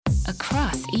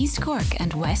across East Cork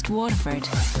and West Waterford.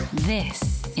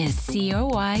 This is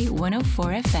CRY 104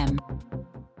 FM.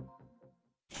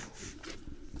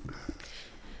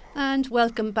 And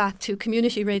welcome back to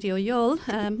Community Radio Youghal.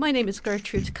 My name is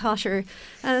Gertrude Cotter,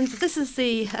 and this is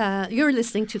you're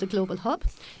listening to the Global Hub.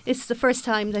 It's the first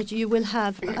time that you will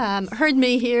have heard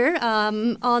me here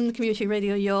on Community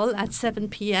Radio Youghal at 7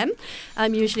 p.m.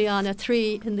 I'm usually on at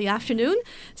 3 in the afternoon.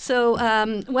 So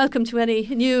welcome to any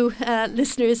new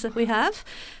listeners that we have.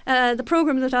 The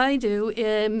programme that I do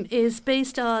is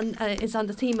based on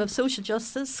the theme of social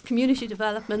justice, community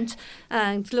development,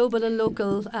 and global and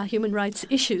local human rights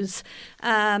issues.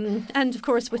 And of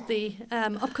course, with the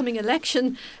upcoming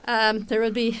election, there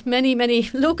will be many, many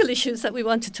local issues that we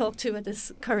want to talk to at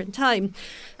this current time.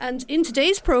 And in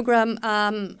today's programme,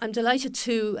 I'm delighted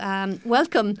to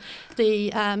welcome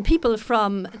the people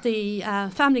from the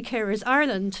Family Carers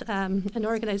Ireland, an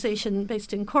organisation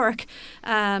based in Cork,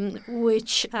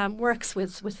 which works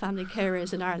with family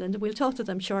carers in Ireland. We'll talk to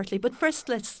them shortly. But first,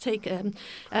 let's take a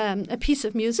piece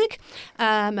of music.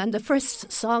 And the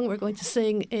first song we're going to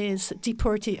sing is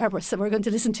we're going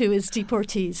to listen to is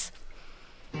Deportees.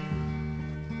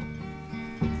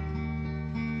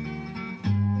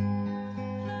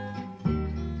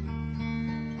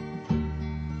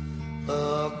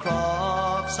 The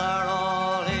crops are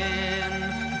all in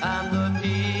and the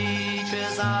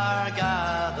peaches are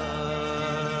gathered,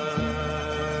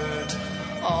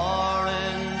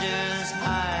 oranges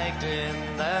packed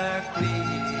in their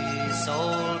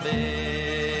cresol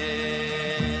bins.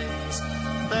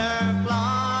 They're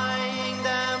flying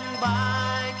them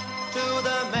back to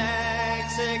the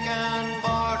Mexican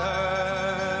border.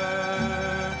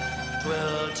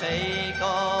 'Twill take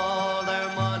all their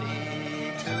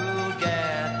money to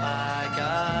get back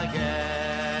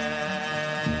again.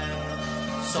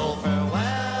 So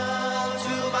farewell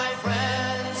to my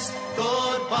friends,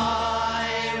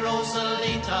 goodbye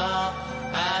Rosalita,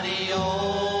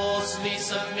 adios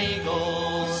mis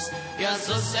amigos, yes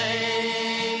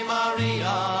say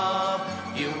Maria,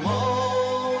 you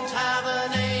won't have a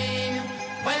name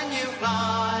when you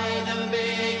fly the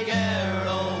big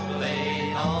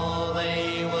aeroplane, all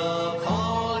they will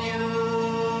call you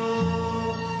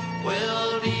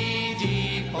will be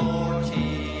deportees.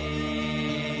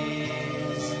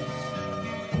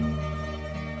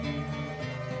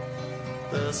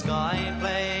 The sky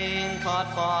plane caught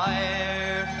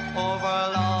fire over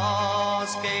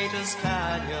Los Gatos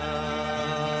Canyon.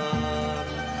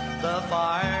 The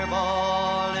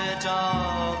fireball lit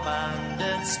up and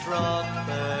it struck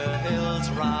the hills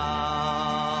round.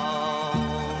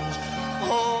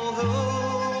 Oh, who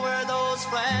were those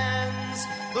friends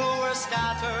who were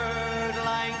scattered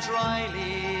like dry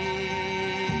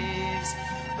leaves?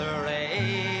 The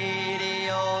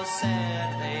radio said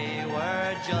they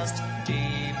were just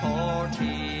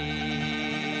deportees.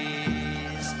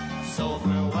 So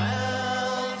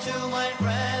farewell to my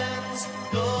friends,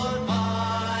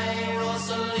 goodbye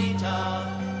Rosalita,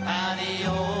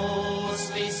 adios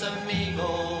mis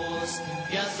amigos,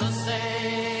 yes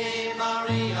say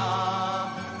Maria,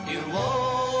 you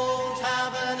won't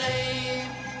have a name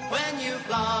when you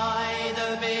fly the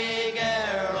big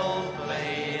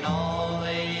aeroplane, all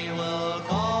they will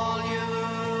call you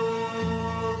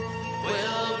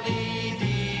will be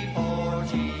deportees.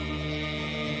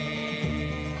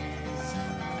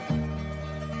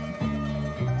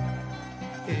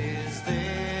 Is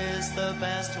this the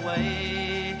best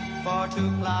way for to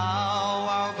plow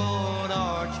our good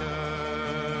orchards?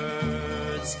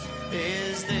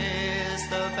 Is this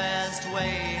the best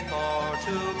way for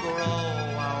to grow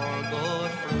our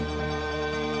good fruit?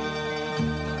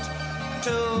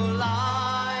 To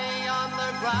lie on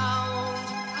the ground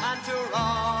and to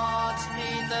rot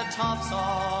neath the topsoil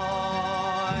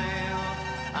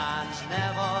and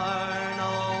never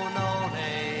know no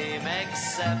name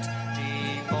except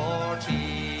deportees.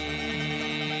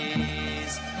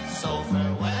 So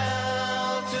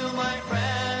farewell to my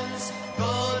friends,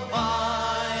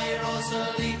 goodbye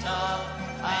Rosalita,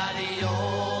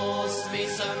 adios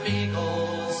mis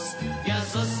amigos,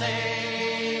 yes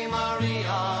say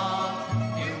Maria,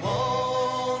 you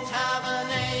won't have a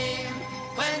name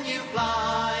when you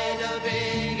fly the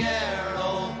big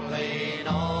aeroplane.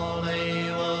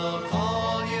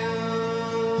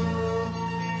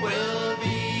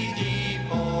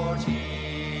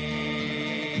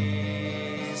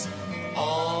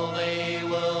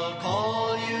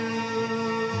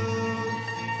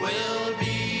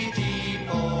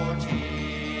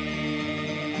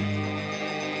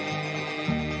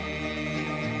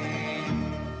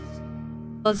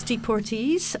 was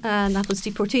Deportees, and that was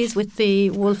Deportees with the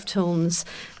Wolf Tones.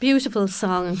 Beautiful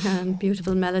song and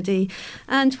beautiful melody.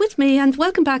 And with me, and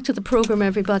welcome back to the programme,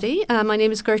 everybody. My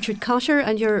name is Gertrude Cotter,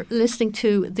 and you're listening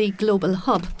to the Global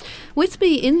Hub. With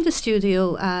me in the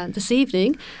studio this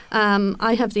evening,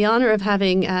 I have the honour of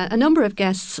having a number of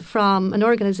guests from an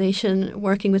organisation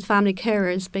working with family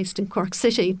carers based in Cork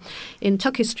City, in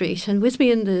Tuckey Street. And with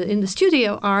me in the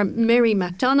studio are Mary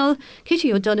MacDonald,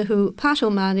 Kitty O'Donoghue, Pat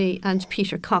O'Mahony and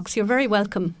Peter Cox. You're very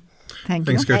welcome. Thank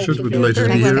Thanks, you. Gertrude. We're delighted to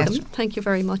Very be here. welcome. Thank you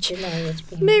very much.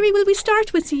 Mary, will we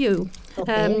start with you?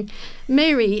 Okay.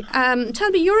 Mary, tell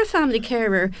me, you're a family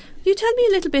carer. Will you tell me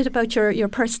a little bit about your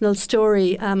personal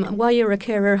story, why you're a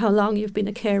carer, how long you've been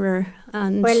a carer?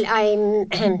 And Well, I'm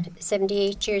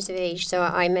 78 years of age, so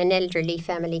I'm an elderly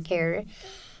family carer.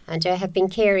 And I have been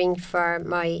caring for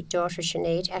my daughter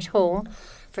Sinead at home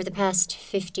for the past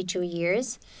 52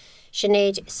 years.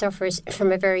 Sinead suffers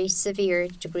from a very severe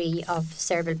degree of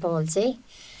cerebral palsy,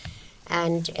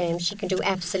 and she can do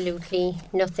absolutely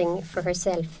nothing for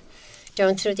herself.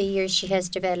 Down through the years, she has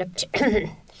developed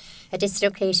a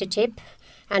dislocated hip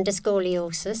and a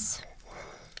scoliosis,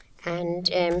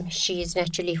 and she is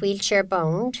naturally wheelchair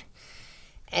bound.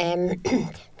 I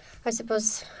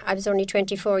suppose I was only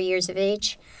 24 years of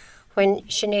age when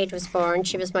Sinead was born.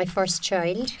 She was my first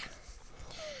child,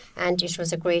 and it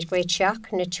was a great, great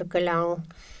shock, and it took a lot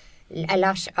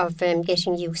of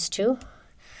getting used to.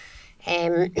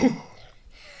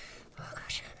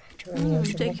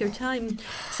 take your time.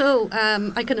 So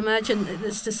I can imagine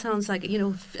this sounds like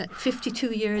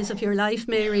 52 years of your life,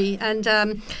 Mary. And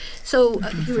so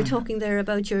you were talking there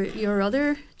about your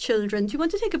other children. Do you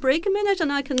want to take a break a minute,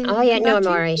 and I can? Oh yeah, come no, back I'm to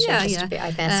you? all right. Yeah.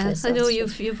 I've asked I know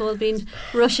you've all been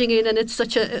rushing in, and it's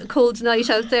such a cold night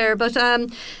out there. But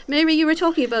Mary, you were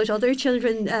talking about other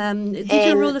children. Did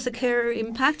your role as a carer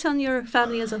impact on your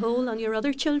family as a whole, on your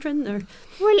other children, or?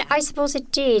 Well, I suppose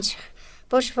it did.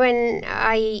 But when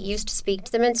I used to speak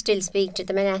to them and still speak to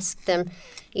them and ask them,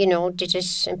 did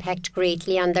it impact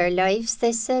greatly on their lives?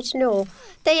 They said no.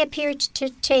 They appeared to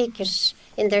take it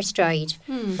in their stride.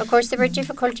 Of course, there were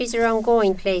difficulties around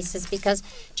going places, because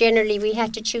generally we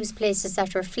had to choose places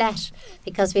that were flat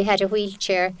because we had a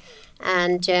wheelchair.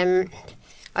 And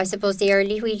I suppose the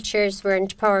early wheelchairs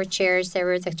weren't power chairs. They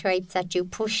were the type that you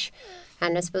push.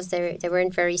 And I suppose they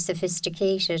weren't very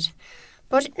sophisticated.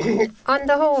 But on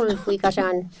the whole, we got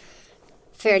on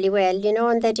fairly well,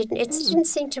 and it didn't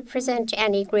seem to present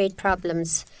any great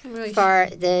problems for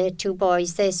the two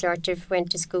boys. They sort of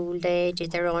went to school, they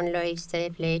did their own lives, they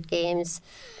played games,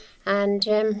 and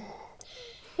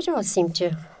it all seemed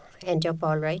to end up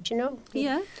all right,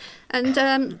 Yeah.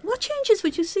 And what changes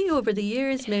would you see over the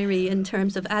years, Mary, in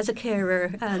terms of as a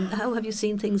carer, and how have you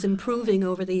seen things improving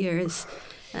over the years?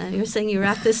 You're saying you're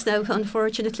at this now,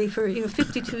 unfortunately, for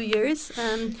 52 years.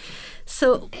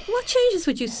 So, what changes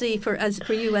would you see for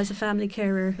you as a family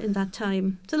carer in that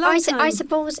time? It's a long time. I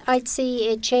suppose I'd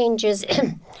see changes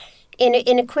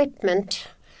in equipment,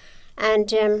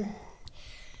 and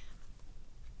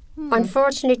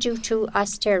unfortunately, due to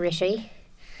austerity,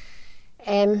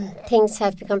 things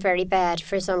have become very bad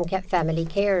for some family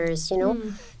carers.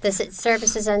 The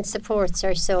services and supports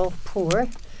are so poor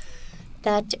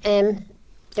that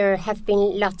there have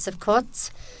been lots of cuts,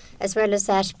 as well as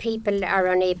that people are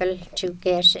unable to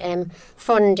get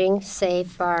funding, say,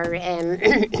 for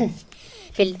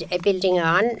building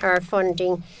on, or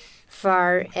funding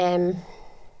for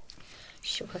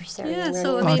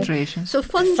alterations. So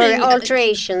funding for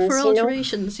alterations. For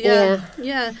alterations, yeah.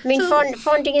 I mean,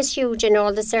 funding is huge, and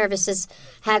all the services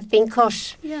have been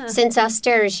cut since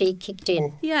austerity kicked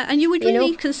in. Yeah, and you would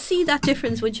really can see that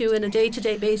difference, would you, on a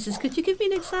day-to-day basis? Could you give me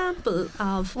an example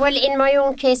of? Well, in my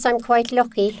own case, I'm quite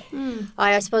lucky.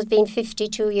 I suppose being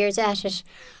 52 years at it,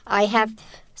 I have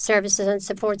services and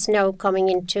supports now coming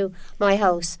into my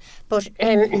house. But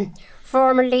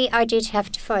formerly, I did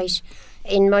have to fight.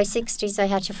 In my 60s, I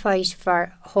had to fight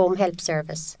for home help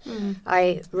service.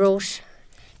 I wrote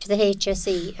to the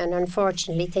HSE, and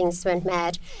unfortunately things went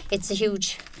mad. It's a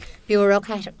huge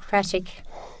bureaucratic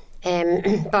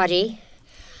body,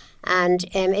 and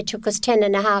it took us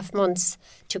 10.5 months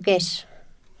to get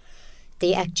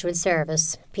the actual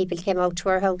service. People came out to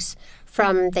our house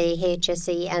from the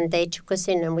HSE, and they took us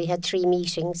in, and we had 3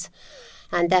 meetings.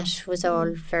 And that was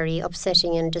all very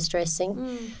upsetting and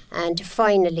distressing. And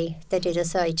finally, they did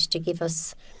decide to give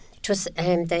us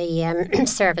the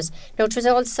service. Now, it was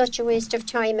all such a waste of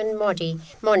time and money,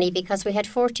 because we had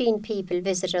 14 people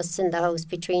visit us in the house,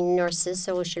 between nurses,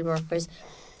 social workers,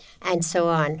 and so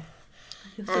on.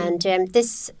 And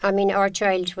our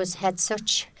child had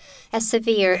such a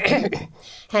severe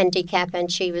handicap,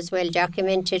 and she was well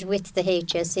documented with the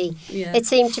HSE. Yeah. It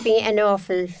seemed to be an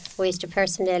awful waste of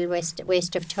personnel, waste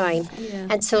of time, Yeah.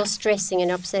 and so stressing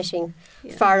and upsetting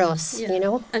Yeah. for us, Yeah. you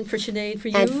know. And for Sinead, for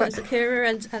you And for- as a carer,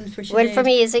 and for Sinead. Well, for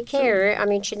me as a carer, I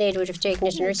mean, Sinead would have taken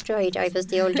it in her stride. I was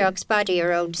the old dog's body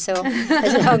around, so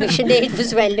as long as Sinead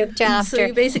was well looked after. So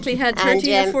you basically had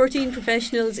 13 And, or 14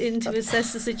 professionals in to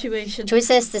assess the situation. to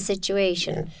assess the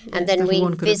situation, and then That we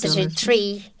one could have done visited it.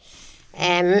 3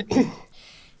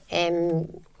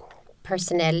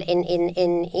 personnel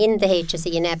in the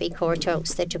HSE in Abbey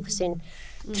Courthouse. They took us in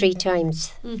 3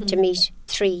 times to meet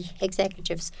 3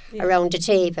 executives Yeah. around a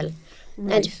table.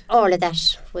 Right. And all of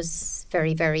that was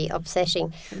very, very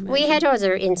upsetting. We had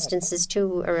other instances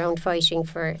too around fighting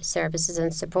for services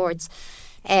and supports.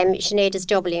 Sinead is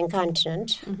doubly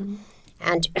incontinent,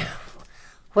 and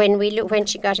when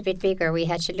she got a bit bigger, we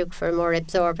had to look for a more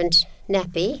absorbent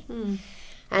nappy.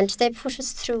 And they put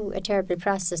us through a terrible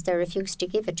process. They refused to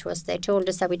give it to us. They told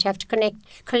us that we'd have to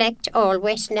collect all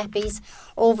wet nappies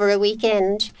over a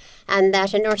weekend, and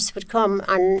that a nurse would come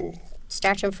on,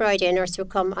 start on Friday, a nurse would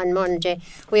come on Monday.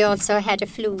 We also had a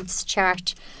fluids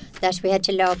chart that we had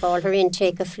to log all her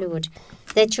intake of fluid.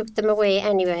 They took them away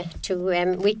anyway.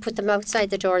 We'd put them outside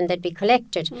the door and they'd be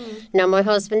collected. Now, my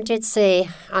husband did say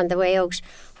on the way out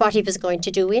what he was going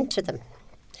to do into them.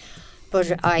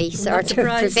 But I sort of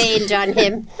surprised. prevailed on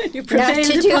him You not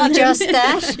prevailed to do upon him. just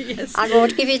that. Yes. I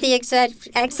won't give you the exact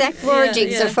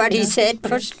wordings yeah, of what he yeah. said,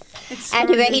 but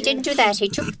anyway, he didn't do that. He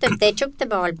took them. They took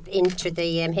them all into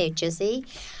the HSE,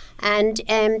 and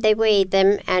they weighed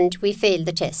them, and we failed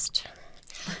the test.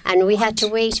 And we had to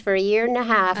wait for a year and a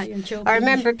half. Ah, you're joking. I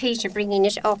remember Peter bringing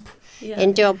it up Yeah.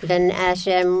 in Dublin at,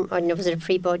 I don't know, was it a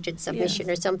pre-budget submission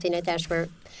or something like that, where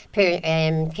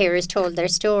carers told their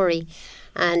story.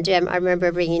 And I remember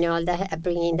bringing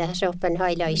that up and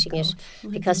highlighting it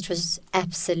because it was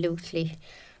absolutely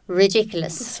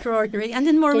ridiculous. Extraordinary. And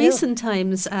in more recent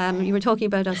times, you were talking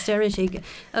about austerity.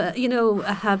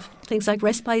 Have things like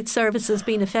respite services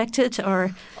been affected,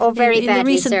 or Very in the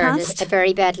badly recent serviced, past?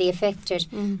 very badly affected.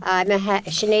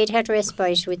 Sinead had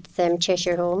respite with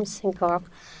Cheshire Homes in Cork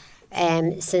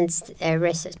since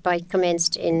respite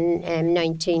commenced in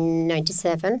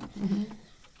 1997,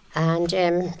 and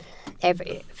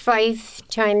every 5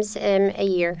 times a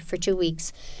year for 2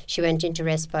 weeks she went into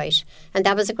respite, and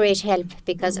that was a great help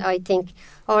because I think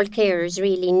all carers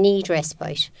really need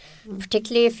respite,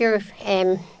 particularly if you're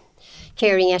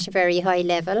caring at a very high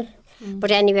level.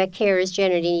 But anyway, carers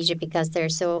generally need it because they're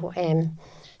so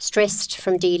stressed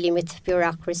from dealing with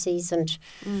bureaucracies and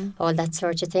all that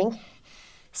sort of thing.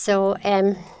 So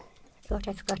God,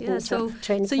 I've forgotten Yeah, the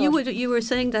train of so thought. you were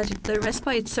saying that the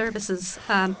respite services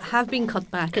have been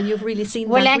cut back, and you've really seen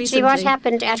Well, that actually, recently. what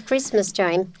happened at Christmas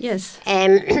time, Yes.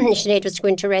 Sinead was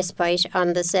going to respite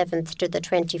on the 7th to the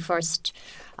 21st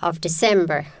of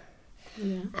December.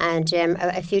 Yeah. And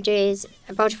a few days,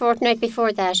 about a fortnight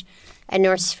before that, a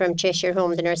nurse from Cheshire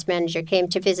Home, the nurse manager, came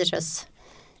to visit us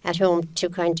at home to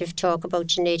kind of talk about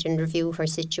Sinead and review her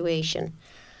situation.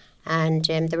 And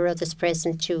there were others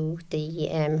present too, the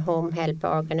home help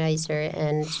organiser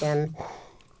and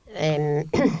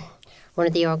one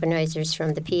of the organisers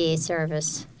from the PA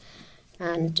service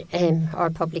and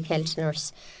our public health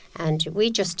nurse. And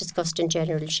we just discussed in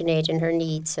general Sinead and her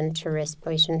needs and her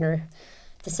respite and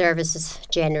the services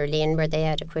generally and were they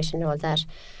adequate and all that.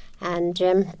 And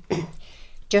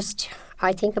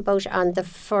I think about on the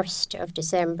 1st of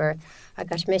December, I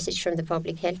got a message from the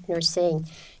public health nurse saying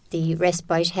the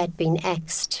respite had been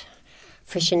axed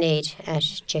for Sinead at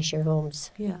Cheshire Homes.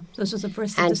 Yeah. This was the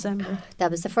 1st of And December. that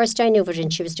was the first I knew of it,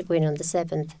 and she was to go in on the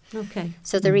 7th. Okay.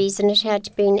 So the reason it had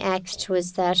been axed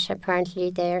was that apparently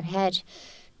there had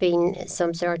been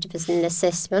some sort of an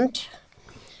assessment,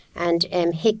 and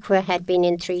HIQA had been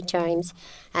in 3 times,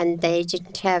 and they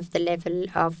didn't have the level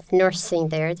of nursing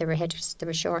there. They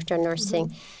were short on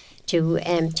nursing to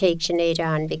take Sinead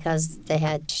on because they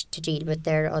had to deal with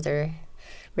their other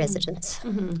residents.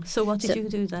 So what did So you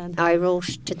do then? I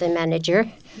wrote to the manager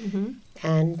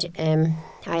and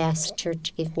I asked her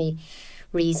to give me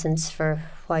reasons for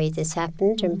why this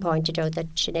happened and pointed out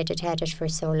that Sinead had had it for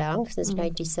so long, since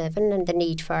 97, and the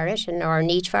need for it, and our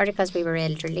need for it because we were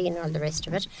elderly and all the rest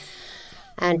of it.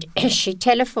 And she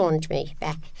telephoned me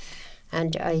back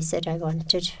and I said I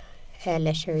wanted a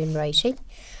letter in writing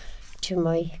to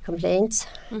my complaints,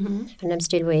 and I'm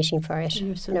still waiting for it.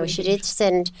 You're still No, she waiting. did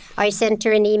send. I sent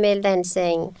her an email then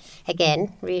saying,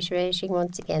 again, reiterating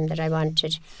once again that I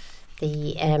wanted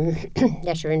the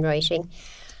letter in writing,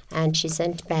 and she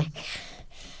sent back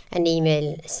an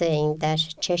email saying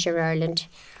that Cheshire Ireland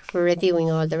were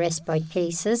reviewing all the respite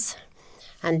cases,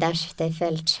 and that they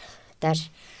felt that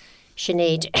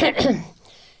Sinead's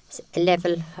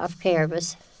level of care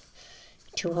was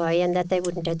too high, and that they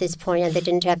wouldn't at this point, and they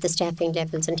didn't have the staffing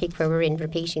levels, and Tikva were in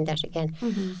repeating that again,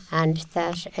 and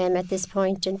that at this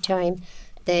point in time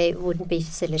they wouldn't be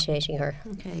facilitating her.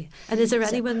 Okay. And is there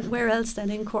anyone where else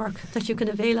then in Cork that you can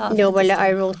avail of? No, well,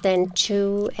 I wrote then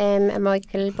to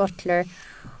Michael Butler,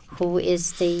 who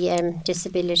is the the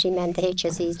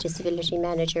HSE's disability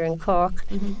manager in Cork,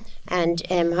 and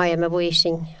I am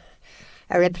awaiting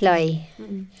a reply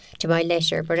to my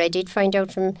letter. But I did find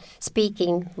out from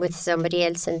speaking with somebody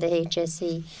else in the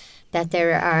HSE that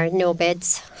there are no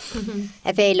beds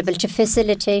available to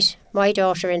facilitate my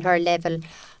daughter in her level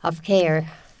of care,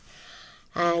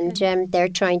 and they're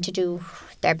trying to do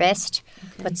their best,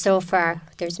 but so far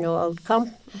there's no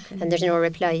outcome, and there's no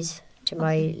replies to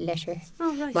my letter,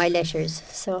 my letters.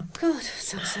 So God,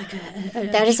 sounds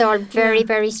like that is all very,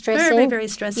 very stressing. Very, very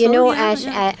stressful. You know,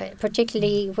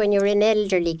 particularly when you're in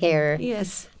elderly care.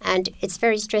 Yes. And it's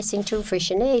very stressing too for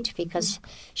Sinead, because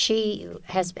she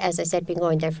has, as I said, been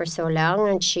going there for so long,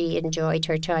 and she enjoyed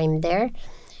her time there.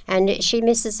 And she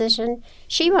misses it, and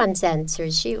she wants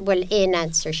answers. An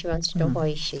answer. She wants to know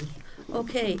why she.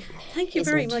 Okay, thank you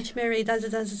very much, Mary. That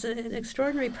is an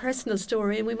extraordinary personal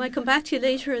story, and we might come back to you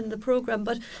later in the programme.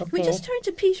 But we just turn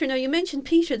to Peter now. You mentioned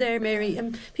Peter there, Mary.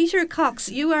 Peter Cox,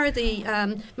 you are the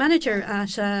manager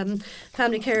at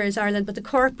Family Carers Ireland, but the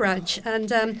Cork branch,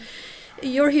 and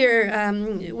you're here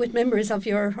with members of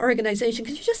your organisation.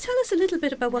 Could you just tell us a little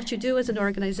bit about what you do as an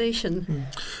organisation?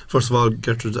 First of all,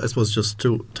 Gertrude, I suppose just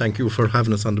to thank you for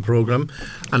having us on the programme,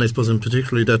 and I suppose in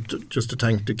particularly that just to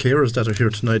thank the carers that are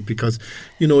here tonight, because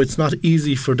you know it's not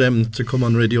easy for them to come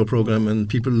on radio programme, and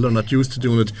people are not used to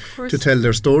doing it to tell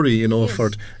their story, you know. Yes. For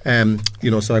it,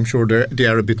 you know, so I'm sure they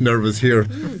are a bit nervous here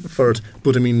for it,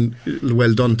 but I mean,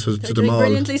 well done to them all.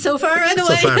 Brilliantly so far,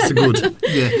 anyway. So far, so good.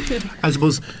 Yeah, I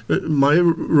suppose my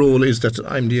role is that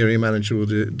I'm the area manager of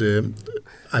the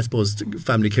I suppose the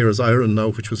Family Carers Ireland now,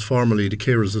 which was formerly the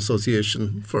Carers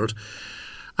Association for it.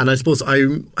 And I suppose I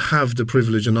have the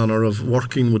privilege and honour of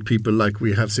working with people like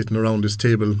we have sitting around this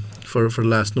table for the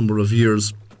last number of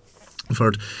years for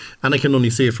it. And I can only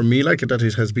say for me like it, that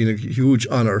it has been a huge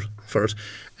honour for it.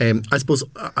 I suppose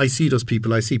I see those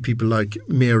people. I see people like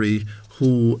Mary,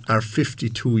 who are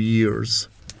 52 years,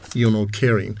 you know,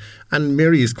 caring. And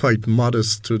Mary is quite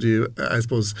modest to the, I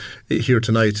suppose, here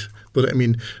tonight. But I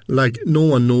mean, like, no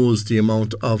one knows the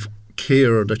amount of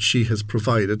care that she has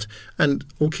provided. And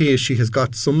okay, she has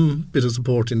got some bit of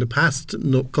support in the past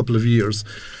couple of years.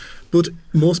 But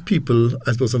most people,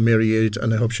 I suppose, of Mary's age,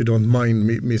 and I hope she don't mind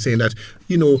me saying that,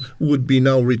 you know, would be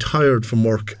now retired from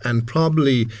work and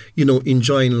probably, you know,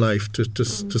 enjoying life to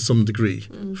some degree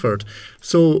for it.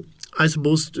 So I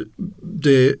suppose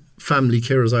the Family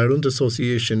Carers Ireland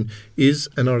Association is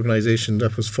an organisation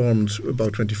that was formed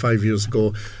about 25 years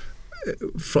ago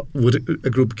with a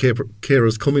group of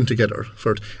carers coming together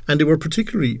for it. And they were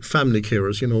particularly family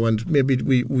carers, you know, and maybe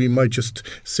we might just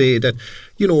say that,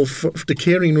 you know, for the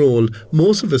caring role,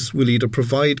 most of us will either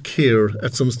provide care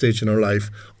at some stage in our life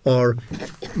or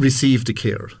receive the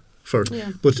care.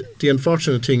 Yeah. But the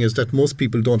unfortunate thing is that most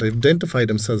people don't identify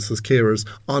themselves as carers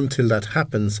until that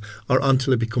happens or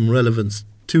until it becomes relevant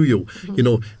to you. You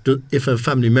know, if a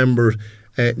family member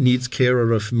needs care,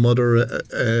 or if mother,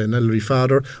 an elderly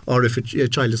father, or if a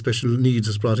child with special needs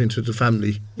is brought into the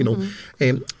family, you know.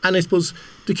 And I suppose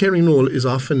the caring role is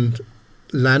often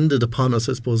landed upon us,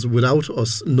 I suppose, without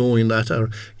us knowing that, or,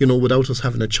 you know, without us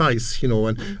having a choice, you know.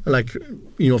 And like,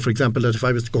 you know, for example, that if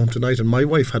I was to go home tonight and my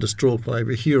wife had a stroke while I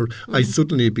was here, I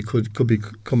suddenly could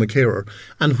become a carer.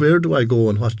 And where do I go,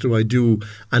 and what do I do,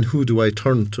 and who do I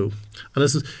turn to? And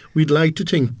this is, we'd like to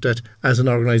think that as an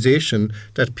organisation,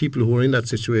 that people who are in that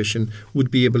situation would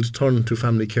be able to turn to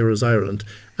Family Carers Ireland,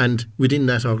 and within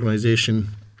that organisation,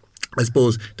 I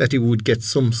suppose, that they would get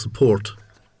some support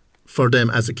for them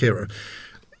as a carer.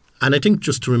 And I think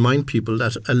just to remind people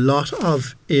that a lot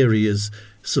of areas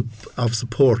of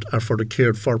support are for the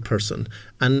cared for person,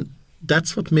 and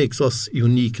that's what makes us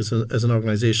unique as an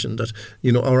organisation, that,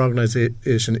 you know, our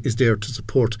organisation is there to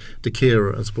support the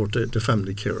carer and support the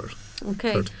family carer.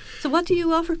 Okay. So what do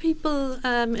you offer people?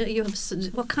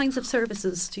 What kinds of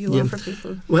services do you offer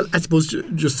people? Well, I suppose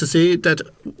just to say that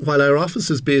while our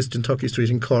office is based in Tuckey Street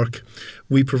in Cork,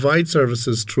 we provide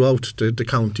services throughout the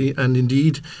county, and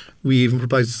indeed we even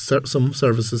provide some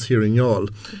services here in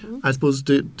Youghal. I suppose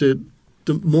the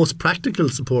most practical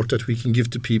support that we can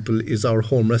give to people is our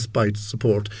home respite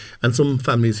support, and some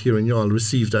families here in Youghal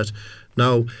receive that.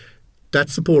 Now, that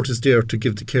support is there to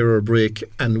give the carer a break,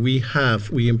 and we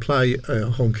employ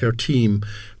a home care team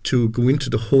to go into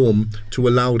the home to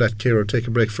allow that carer to take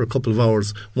a break for a couple of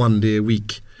hours one day a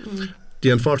week. The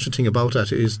unfortunate thing about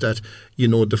that is that,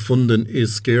 the funding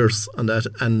is scarce on that,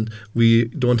 and we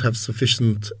don't have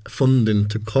sufficient funding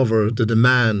to cover the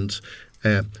demand,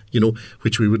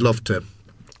 which we would love to.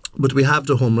 But we have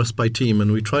the home respite team,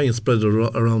 and we try and spread it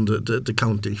around the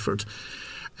county for it.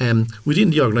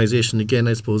 Within the organisation, again,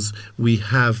 I suppose we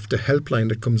have the helpline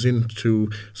that comes in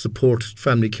to support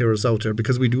family carers out there,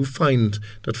 because we do find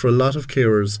that for a lot of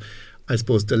carers, I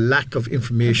suppose the lack of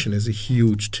information is a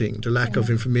huge thing. The lack of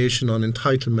information on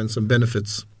entitlements and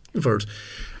benefits for it.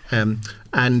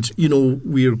 And,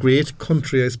 we're a great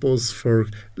country, I suppose, for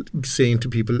saying to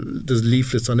people there's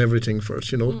leaflets on everything for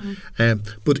it,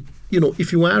 but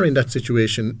if you are in that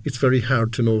situation, it's very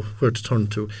hard to know where to turn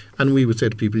to. And we would say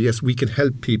to people, yes, we can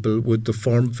help people with the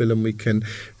form fill, and we can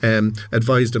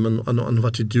advise them on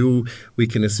what to do. We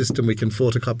can assist them. We can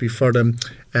photocopy for them.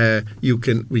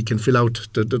 We can fill out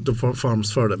the forms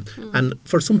for them. And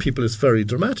for some people, it's very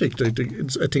dramatic.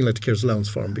 It's a thing like the Carers Allowance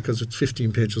form, because it's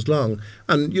 15 pages long.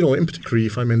 And, in particular,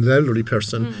 if I'm an elderly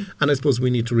person, and I suppose we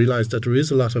need to realise that there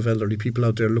is a lot of elderly people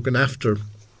out there looking after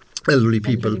elderly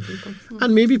people.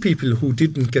 And maybe people who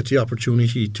didn't get the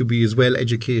opportunity to be as well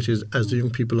educated as the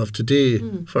young people of today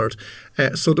for it.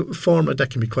 So the format, that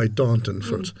can be quite daunting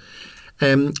for it.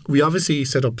 We obviously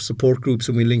set up support groups,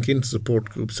 and we link into support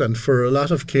groups, and for a lot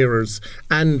of carers,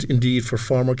 and indeed for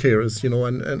former carers,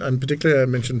 and particularly I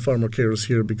mentioned former carers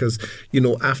here because,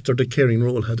 after the caring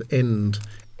role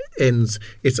ends,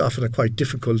 it's often a quite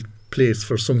difficult place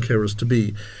for some carers to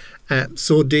be.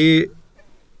 So they,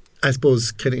 I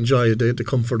suppose, can enjoy the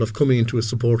comfort of coming into a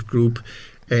support group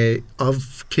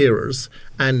of carers,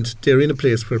 and they're in a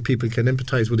place where people can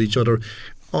empathise with each other.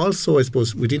 Also, I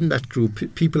suppose, within that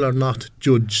group, people are not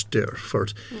judged there for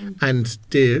it. And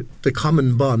the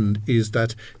common bond is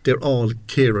that they're all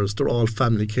carers, they're all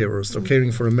family carers. They're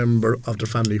caring for a member of their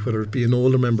family, whether it be an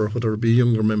older member, whether it be a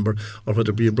younger member, or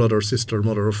whether it be a brother, sister,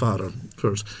 mother or father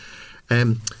for it.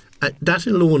 That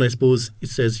alone, I suppose, it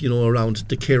says, around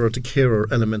the carer-to-carer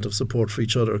element of support for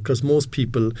each other, because most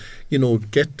people,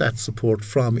 get that support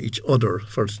from each other.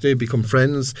 First, they become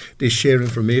friends, they share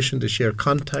information, they share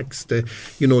contacts, they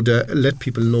let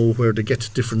people know where they get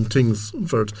different things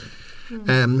for it.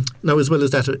 Now, as well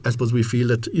as that, I suppose we feel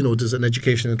that, there's an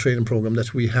education and training programme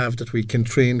that we have, that we can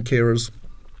train carers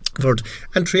for it,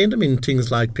 and train them in things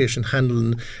like patient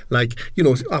handling, like,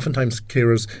 oftentimes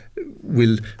carers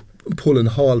will pull and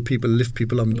haul people, lift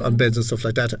people on beds and stuff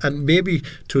like that, and maybe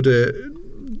to the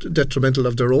detrimental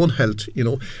of their own health,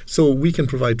 So we can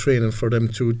provide training for them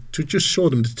to just show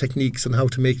them the techniques and how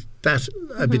to make that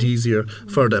a bit easier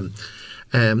for them.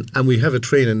 And we have a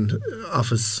training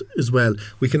office as well.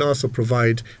 We can also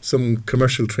provide some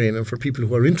commercial training for people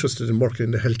who are interested in working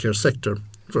in the healthcare sector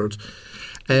for it.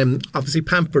 Obviously,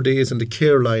 Pamper Days and the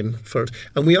Care Line for it.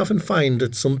 And we often find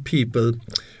that some people,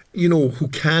 who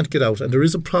can't get out. And there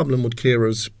is a problem with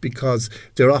carers because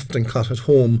they're often caught at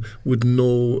home with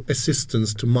no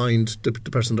assistance to mind the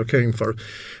person they're caring for.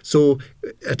 So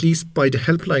at least by the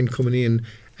helpline coming in,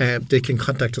 they can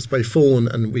contact us by phone,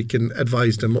 and we can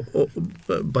advise them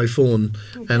by phone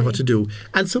and what to do.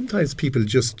 And sometimes people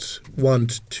just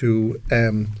want to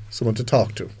someone to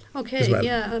talk to. Okay, well.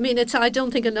 yeah. I mean, I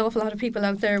don't think an awful lot of people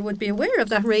out there would be aware of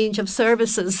that range of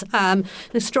services, an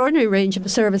extraordinary range of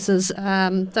services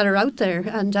that are out there.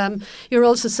 And you're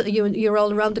also you're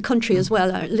all around the country as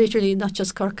well, literally not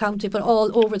just Cork County, but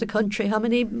all over the country. How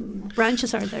many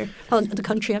branches are there on the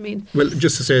country? I mean, well,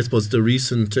 just to say, I suppose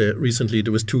recently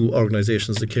there was two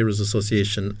organisations, the Carers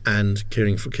Association and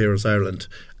Caring for Carers Ireland.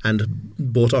 And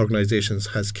both organisations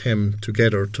has come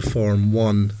together to form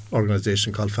one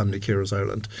organisation called Family Carers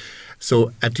Ireland.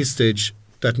 So at this stage,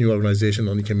 that new organisation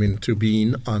only came into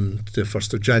being on the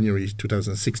 1st of January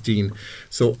 2016.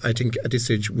 So I think at this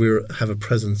stage we have a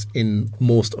presence in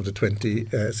most of the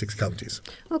 26 counties.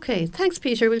 Okay, thanks,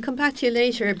 Peter. We'll come back to you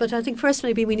later, but I think first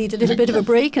maybe we need a little bit of a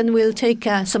break and we'll take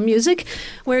some music.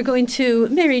 We're going to,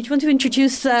 Mary, do you want to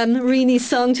introduce Reenie's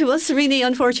song to us? Reenie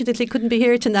unfortunately couldn't be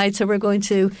here tonight, so we're going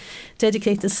to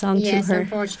dedicate this song to her. Yes,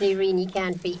 unfortunately Reenie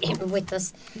can't be with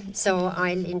us, so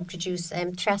I'll introduce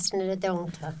Trasna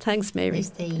Downta. Thanks, Mary.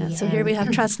 So here we have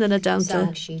Trasna Downta.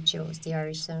 Song she chose, the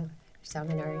Irish song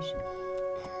in Irish.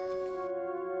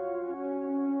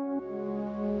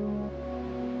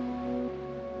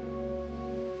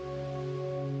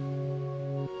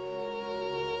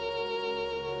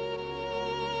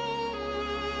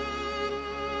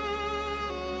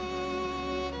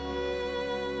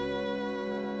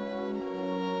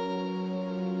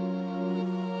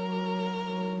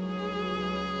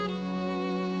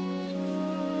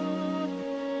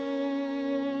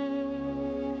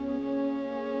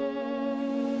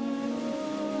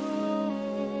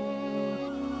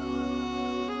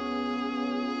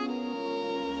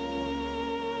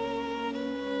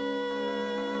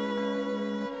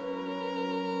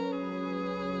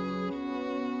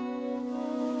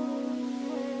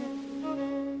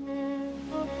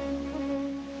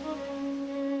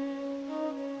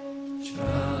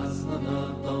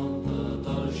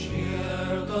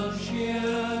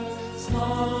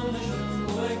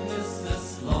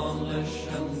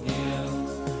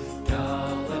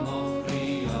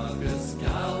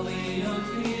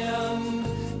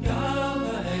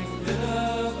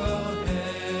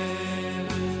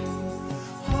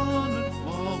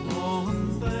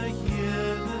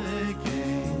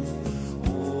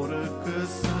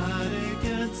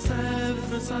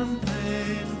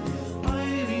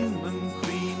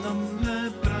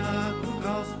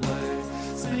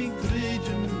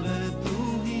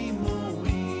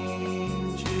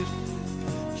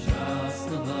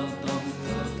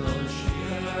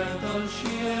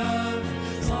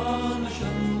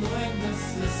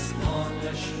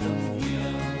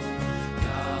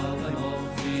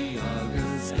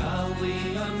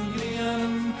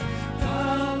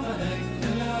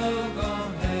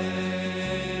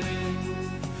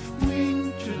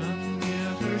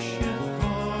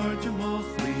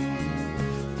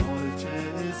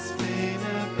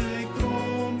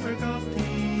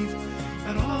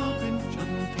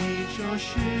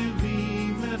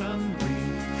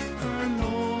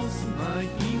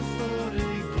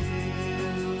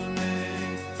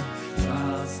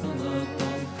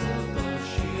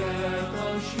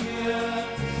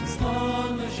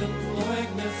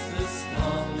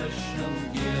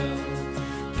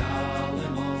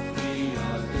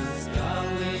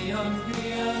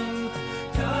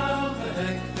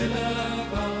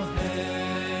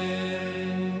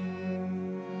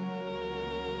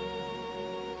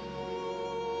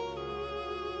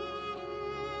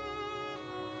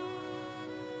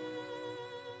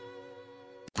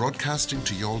 Broadcasting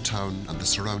to Youghal Town and the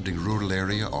surrounding rural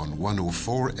area on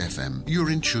 104 FM.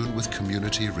 You're in tune with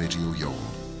Community Radio Youghal.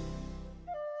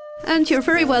 And you're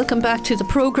very welcome back to the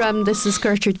programme. This is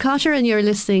Gertrude Cotter and you're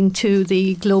listening to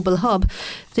the Global Hub,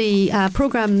 the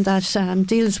programme that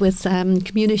deals with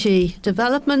community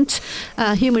development,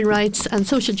 human rights and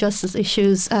social justice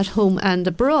issues at home and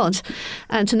abroad.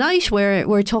 And tonight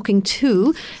we're talking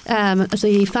to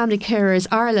the Family Carers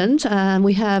Ireland.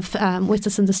 We have with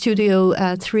us in the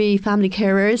studio 3 family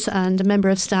carers and a member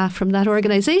of staff from that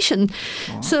organisation.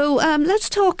 Oh. So let's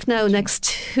talk now next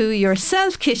to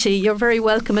yourself, Kitty. You're very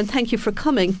welcome and thank you for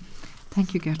coming.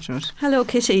 Thank you, Gertrude. Hello,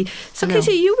 Kitty. So, Hello.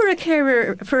 Kitty, you were a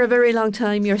carer for a very long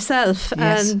time yourself.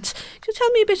 Yes. And could you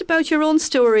tell me a bit about your own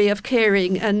story of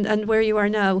caring and where you are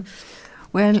now?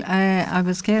 Well, I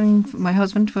was caring. My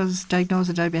husband was diagnosed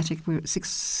with diabetic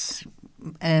 6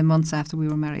 months after we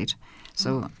were married.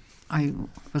 So I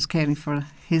was caring for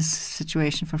his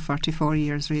situation for 44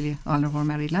 years, really, all of our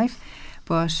married life.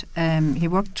 But he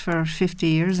worked for 50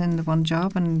 years in the one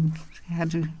job and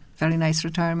had a very nice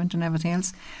retirement and everything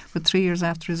else. But 3 years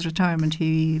after his retirement,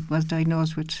 he was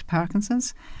diagnosed with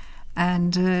Parkinson's.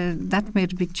 And that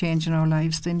made a big change in our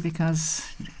lives then, because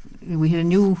we had a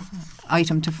new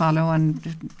item to follow and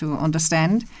to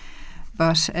understand.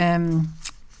 But there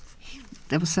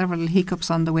were several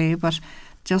hiccups on the way. But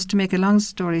just to make a long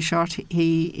story short,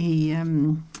 he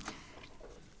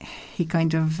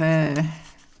kind of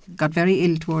got very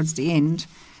ill towards the end.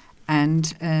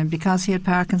 And because he had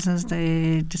Parkinson's,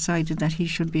 they decided that he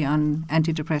should be on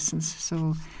antidepressants.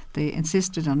 So they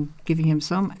insisted on giving him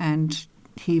some, and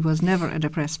he was never a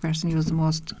depressed person. He was the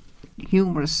most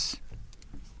humorous,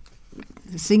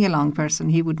 sing-along person.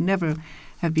 He would never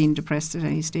have been depressed at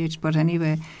any stage. But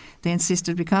anyway, they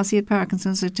insisted, because he had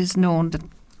Parkinson's, it is known that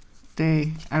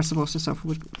they are supposed to suffer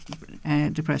with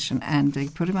depression, and they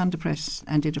put him on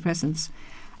antidepressants,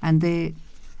 and they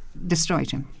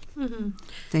destroyed him. Mm-hmm.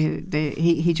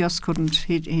 He just couldn't.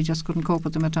 He just couldn't cope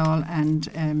with them at all, and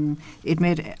it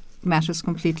made matters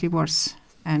completely worse.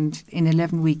 And in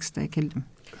 11 weeks, they killed him.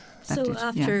 So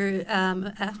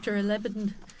after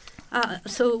 11.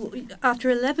 So after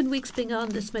 11 weeks being on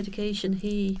this medication,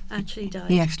 he actually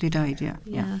died. He actually died, yeah.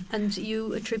 And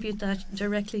you attribute that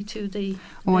directly to the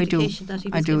medication that he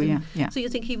was given. I do, yeah. So you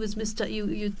think he was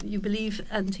you believe,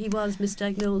 and he was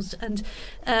misdiagnosed. And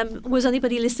was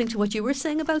anybody listening to what you were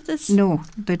saying about this? No,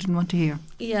 they didn't want to hear.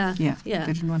 Yeah. They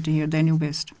didn't want to hear. They knew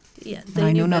best. Yeah,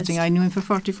 I knew nothing. I knew him for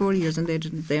 44 years, and they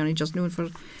didn't. They only just knew him for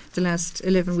the last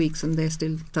 11 weeks, and they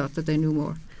still thought that they knew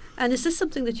more. And is this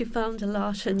something that you found a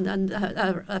lot, and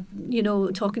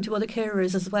talking to other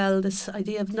carers as well? This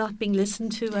idea of not being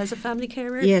listened to as a family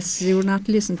carer. Yes, you were not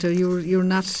listened to. You're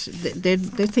not. They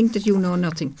think that you know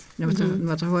nothing, no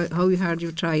matter how hard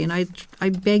you try. And I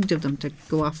begged of them to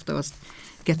go off those,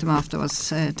 get them off those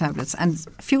tablets. And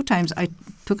a few times I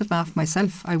took them off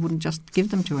myself. I wouldn't just give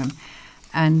them to him,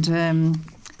 and.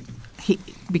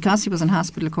 Because he was in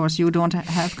hospital, of course, you don't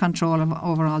have control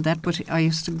over all that. But I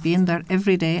used to be in there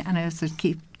every day, and I used to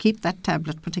keep that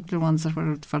tablet, particular ones that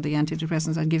were for the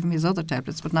antidepressants. I'd give him his other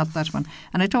tablets, but not that one.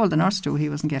 And I told the nurse too he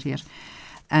wasn't getting it.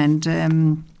 And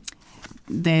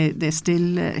they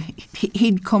still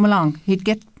he'd come along. He'd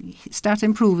start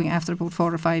improving after about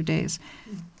 4 or 5 days,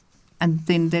 and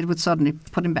then they would suddenly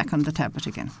put him back on the tablet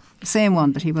again. The same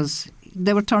one that he was.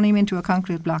 They were turning him into a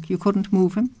concrete block. You couldn't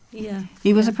move him. Yeah,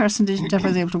 he was a person that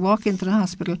was able to walk into the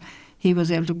hospital. He was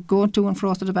able to go to and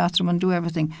fro to the bathroom and do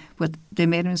everything. But they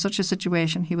made him in such a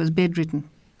situation. He was bedridden.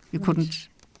 You couldn't,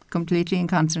 completely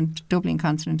incontinent, doubly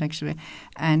incontinent actually,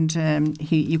 and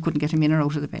you couldn't get him in or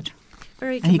out of the bed.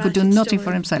 Very and he could do nothing story.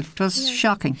 For himself. It was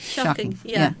shocking. Shocking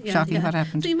What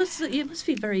happened. So you must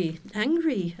be very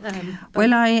angry.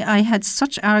 Well, I had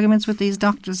such arguments with these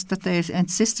doctors that they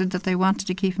insisted that they wanted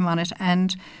to keep him on it,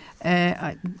 and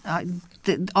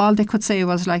all they could say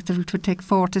was like that it would take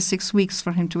 4 to 6 weeks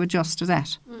for him to adjust to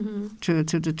that, to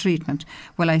the treatment.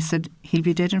 Well, I said, he'll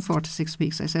be dead in 4 to 6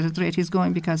 weeks. I said, at the rate he's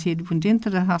going, because he went into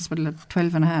the hospital at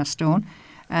 12.5 stone,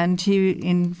 and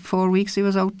in 4 weeks he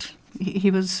was out.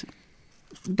 He was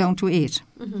down to 8.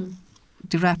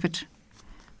 The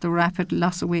rapid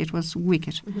loss of weight was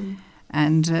wicked.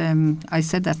 And I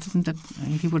said that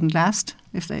he wouldn't last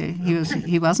if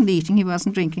he wasn't eating, he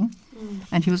wasn't drinking,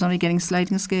 and he was only getting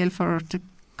sliding scale to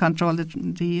control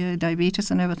the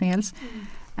diabetes and everything else.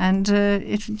 And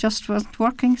it just wasn't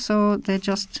working, so they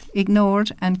just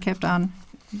ignored and kept on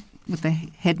with the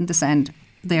head in the sand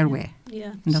their way,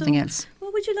 nothing else.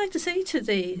 What would you like to say to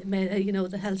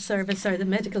the health service or the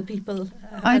medical people?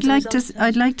 I'd like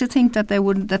to think that they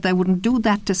wouldn't do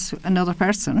that to another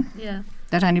person. Yeah.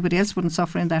 that anybody else wouldn't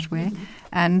suffer in that way.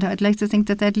 And I'd like to think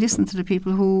that they'd listen to the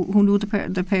people who knew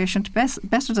the patient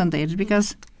better than they did,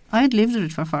 because I'd lived with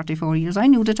it for 44 years. I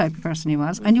knew the type of person he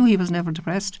was. I knew he was never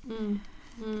depressed.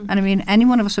 And I mean, any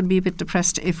one of us would be a bit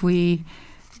depressed if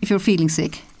you're feeling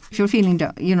sick. If you're feeling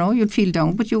down, you'd feel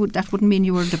down, but that wouldn't mean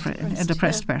you were a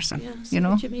depressed person. Yeah,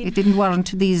 what you mean. It didn't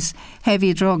warrant these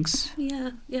heavy drugs.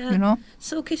 Yeah.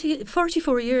 So, Kitty,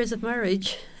 44 years of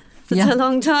marriage. That's a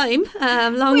long time.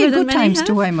 Longer we had than good many times have.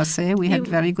 too, I must say. We had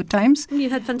very good times. You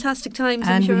had fantastic times,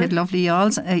 I'm And sure. we had lovely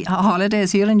yawls,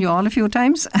 holidays here in Youghal a few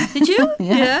times. Did you?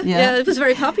 Yeah. It was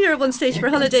very popular at one stage for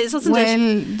holidays, wasn't it?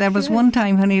 Well, there was one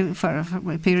time when for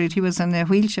a period he was in a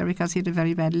wheelchair because he had a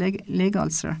very bad leg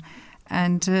ulcer.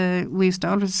 And we used to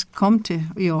always come to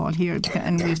Youghal here,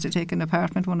 and we used to take an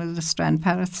apartment, one of the Strand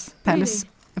Palace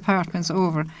apartments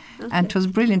over. And it was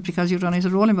brilliant because you'd only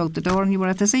roll him out the door and you were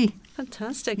at the sea.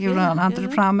 Fantastic. You ran onto the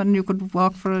pram and you could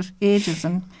walk for ages,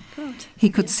 and God. he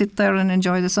could sit there and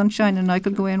enjoy the sunshine, and I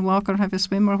could go in, walk or have a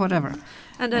swim or whatever.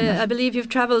 And I believe you've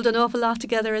travelled an awful lot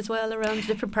together as well around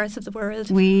different parts of the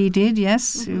world. We did,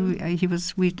 yes. I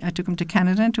took him to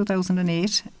Canada in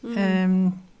 2008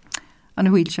 on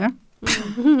a wheelchair.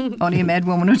 Only a mad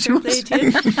woman or two. But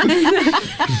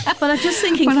I'm just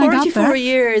thinking, 44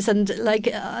 years and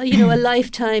a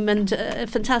lifetime and a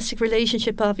fantastic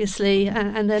relationship, obviously,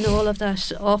 and then all of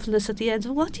that awfulness at the end.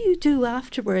 So what do you do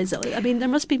afterwards? I mean, there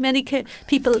must be many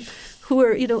people who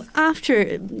are,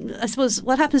 after, I suppose,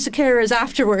 what happens to carers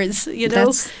afterwards,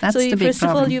 That's so the big first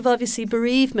problem. of all, you've obviously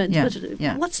bereavement. Yeah, but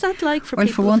yeah. What's that like for well,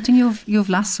 people? for one thing, you've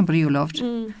lost somebody you loved.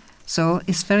 So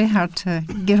it's very hard to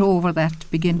get over that to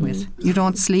begin with. You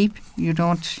don't sleep. You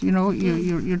don't.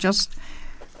 You're just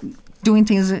doing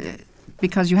things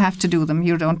because you have to do them.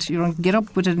 You don't get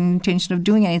up with an intention of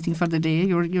doing anything for the day.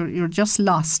 You're just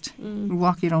lost. You're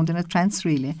walking around in a trance,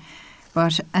 really.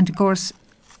 And of course,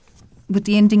 with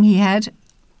the ending he had,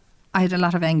 I had a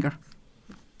lot of anger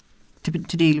to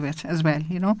deal with as well.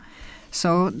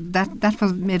 So that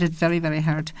was made it very, very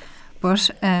hard. But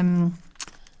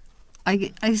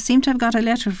I seem to have got a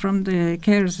letter from the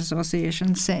Carers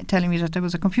Association telling me that there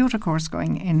was a computer course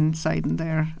going inside in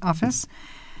their office,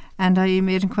 and I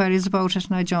made inquiries about it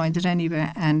and I joined it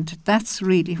anyway, and that's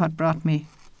really what brought me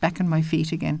back on my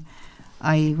feet again.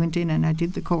 I went in and I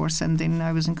did the course, and then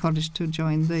I was encouraged to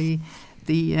join the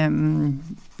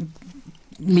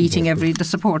meeting the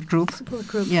support group.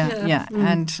 Yeah.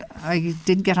 And I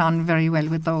did get on very well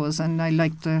with those, and I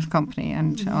liked the company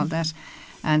and all that.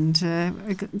 And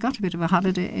I got a bit of a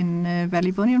holiday in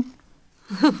Ballybunion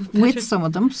with some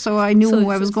of them, so I knew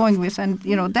who I was going with, and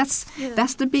that's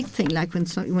the big thing. Like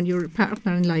when your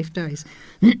partner in life dies,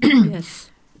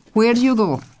 Yes. where do you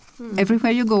go?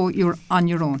 Everywhere you go, you're on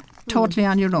your own, totally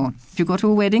on your own. If you go to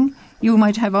a wedding, you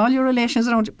might have all your relations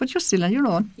around you, but you're still on your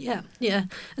own. Yeah.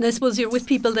 And I suppose you're with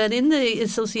people then in the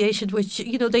association which,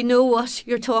 they know what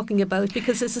you're talking about,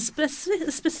 because there's a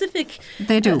specific...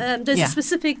 They do. There's a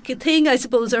specific thing, I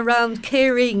suppose, around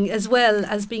caring as well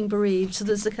as being bereaved. So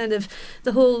there's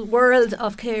the whole world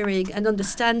of caring and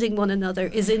understanding one another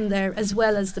is in there as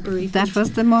well as the bereavement. That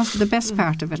was the best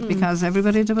part of it, because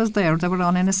everybody that was there, they were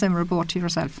on in a similar boat to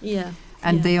yourself. Yeah.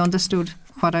 And they understood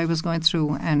what I was going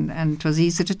through, and it was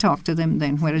easy to talk to them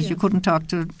then, whereas you couldn't talk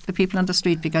to the people on the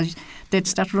street because they'd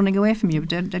start running away from you.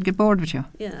 They'd get bored with you.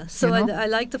 Yeah, so I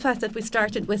like the fact that we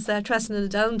started with Tresna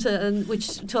Downta,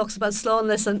 which talks about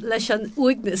sláness and leis an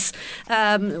uignas,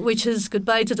 which is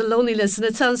goodbye to the loneliness, and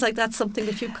it sounds like that's something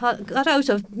that you got out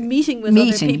of meeting with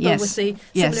other people with the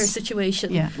similar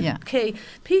situation. Yeah. Okay,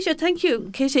 Peter, thank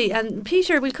you, Kitty. And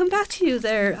Peter, we'll come back to you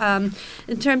there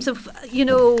in terms of,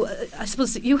 I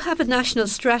suppose you have a national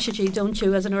strategy, don't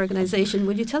you, as an organisation?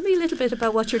 Will you tell me a little bit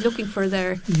about what you're looking for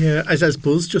there? Yeah, I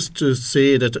suppose just to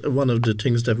say that one of the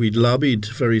things that we lobbied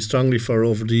very strongly for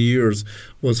over the years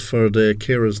was for the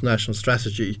Carers National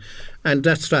Strategy, and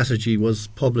that strategy was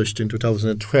published in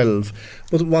 2012.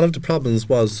 But one of the problems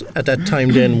was at that time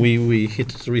then we hit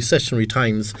the recessionary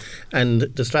times, and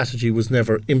the strategy was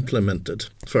never implemented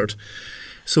for it.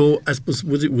 So I suppose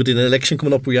with an election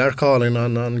coming up, we are calling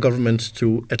on government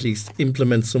to at least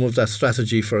implement some of that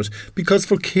strategy for it, because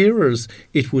for carers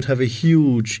it would have a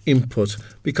huge input,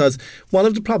 because one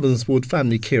of the problems with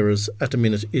family carers at the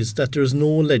minute is that there's no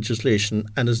legislation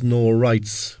and there's no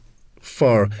rights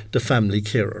for the family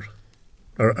carer,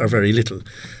 or very little.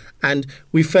 And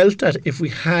we felt that if we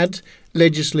had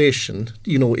legislation,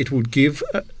 it would give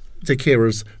the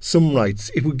carers some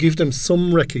rights. It would give them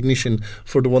some recognition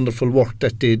for the wonderful work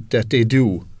that they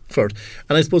do for it.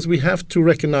 And I suppose we have to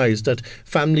recognise that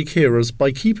family carers,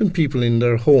 by keeping people in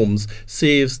their homes,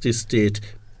 saves the state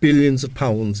billions of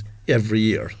pounds every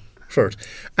year for it.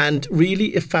 And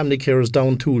really, if family carers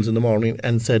down tools in the morning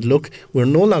and said, look, we're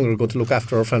no longer going to look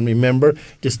after our family member,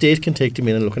 the state can take them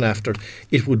in and look after it,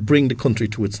 it would bring the country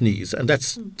to its knees. And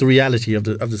that's the reality of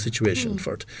the situation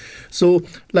for it. So,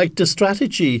 like, the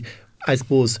strategy, I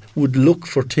suppose, would look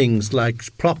for things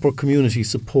like proper community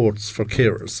supports for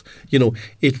carers. You know,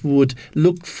 it would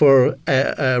look for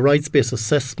a rights-based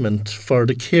assessment for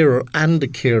the carer and the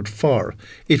cared for.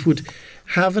 It would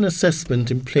have an assessment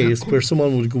in place where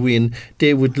someone would go in,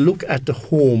 they would look at the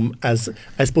home as,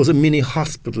 I suppose, a mini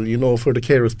hospital, you know, for the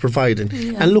carers providing,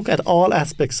 and look at all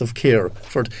aspects of care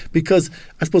for it. Because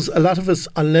I suppose a lot of us,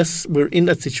 unless we're in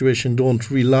that situation,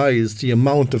 don't realise the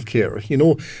amount of care, you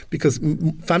know, because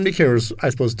family carers, I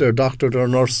suppose, their doctor, their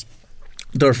nurse,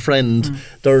 their friend,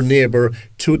 their neighbour,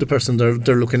 to the person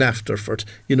they're looking after for it.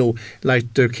 You know,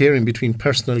 like they're caring between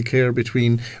personal care,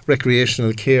 between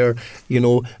recreational care, you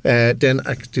know, then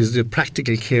there's the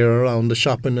practical care around the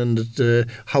shopping and the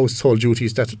household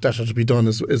duties that have to be done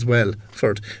as well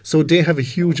for it. So they have a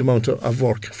huge amount of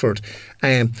work for it.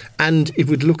 And it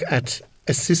would look at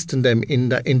assisting them in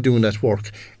doing that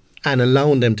work and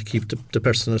allowing them to keep the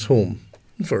person at home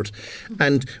for it.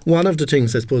 And one of the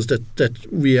things, I suppose, that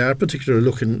we are particularly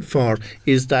looking for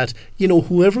is that, you know,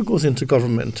 whoever goes into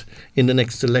government in the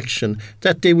next election,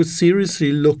 that they would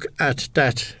seriously look at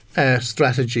that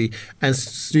strategy and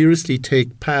seriously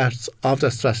take parts of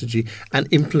that strategy and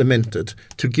implement it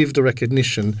to give the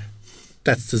recognition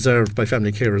that's deserved by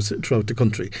family carers throughout the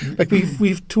country. Like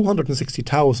we've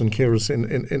 260,000 carers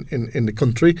in the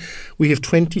country. We have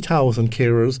 20,000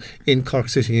 carers in Cork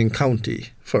City and County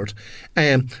for it.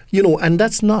 You know, and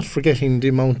that's not forgetting the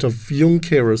amount of young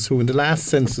carers who in the last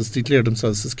census declared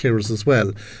themselves as carers as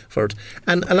well for it.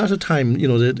 And a lot of time, you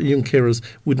know, the young carers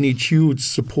would need huge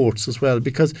supports as well,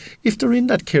 because if they're in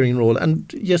that caring role,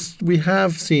 and yes, we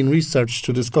have seen research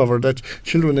to discover that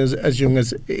children as young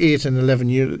as 8 and 11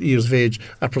 years of age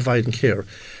are providing care.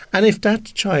 And if that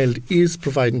child is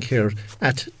providing care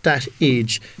at that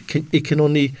age,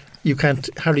 you can't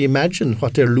hardly imagine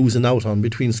what they're losing out on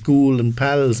between school and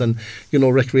pals and, you know,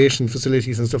 recreation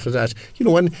facilities and stuff like that. You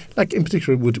know, and like in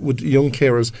particular with young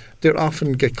carers, they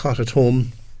often get caught at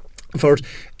home for it.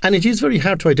 And it is very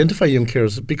hard to identify young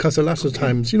carers because a lot of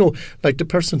times, you know, like the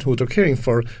person who they're caring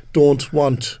for don't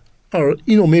want, or,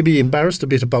 you know, maybe embarrassed a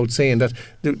bit about saying that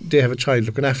they have a child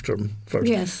looking after them for it.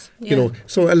 Yes. Yeah. You know,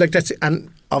 so like that's,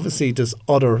 and obviously there's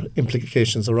other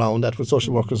implications around that with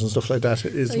social workers and stuff like that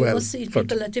as well. You must see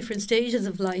people at different stages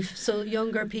of life. So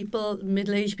younger people,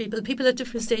 middle-aged people at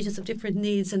different stages of different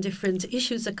needs and different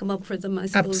issues that come up for them, I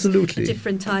suppose, absolutely, at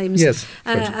different times. Yes.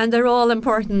 And they're all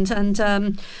important. And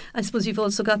I suppose you've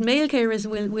also got male carers,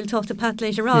 and we'll talk to Pat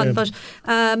later on. Yeah. But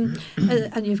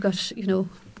and you've got, you know,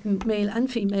 male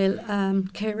and female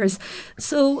carers.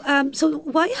 So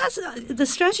why has the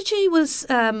strategy was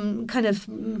kind of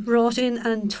brought in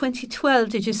 2012?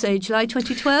 Did you say July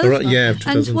 2012? Yeah.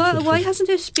 And why hasn't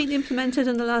it been implemented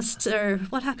in the last?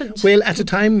 What happened? Well, at the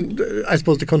time, I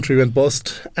suppose the country went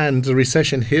bust and the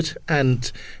recession hit,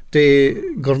 and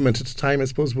the government at the time, I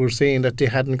suppose, were saying that they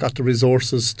hadn't got the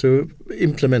resources to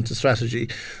implement the strategy.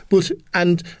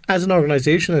 And as an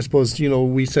organisation, I suppose, you know,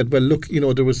 we said, well, look, you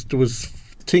know, there was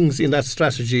things in that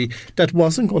strategy that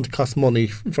wasn't going to cost money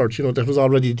for it, you know, that was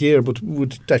already there, but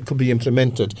that could be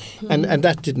implemented. And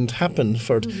that didn't happen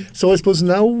for it. So I suppose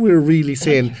now we're really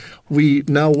saying we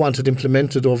now want it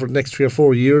implemented over the next 3 or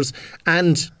 4 years.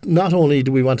 And not only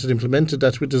do we want it implemented,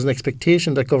 that there's an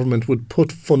expectation that government would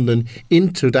put funding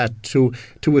into that to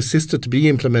assist it to be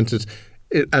implemented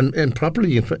and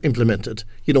properly implemented,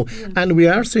 you know. Yeah. And we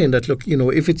are saying that, look, you know,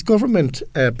 if it's government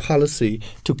policy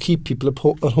to keep people at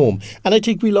home, and I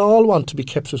think we'll all want to be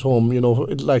kept at home, you know,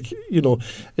 like, you know,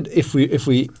 if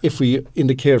we in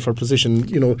the care for position,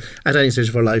 you know, at any stage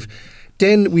of our life,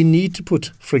 then we need to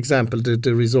put, for example,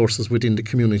 the resources within the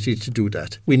community to do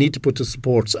that. We need to put the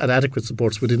supports and adequate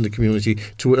supports within the community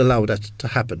to allow that to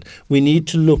happen. We need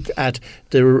to look at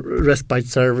the respite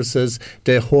services,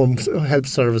 the home help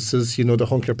services, you know, the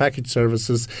home care package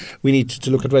services. We need to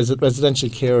look at residential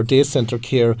care, day centre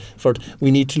care.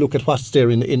 We need to look at what's there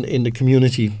in the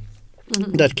community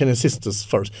that can assist us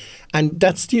for it. And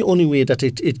that's the only way that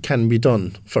it can be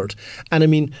done for it. And I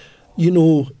mean, you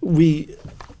know, we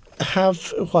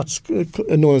have what's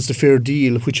known as the Fair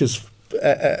Deal, which is,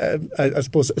 I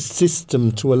suppose, a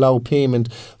system to allow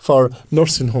payment for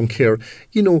nursing home care.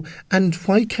 You know, and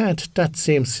why can't that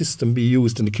same system be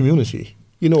used in the community?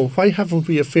 You know, why haven't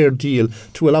we a fair deal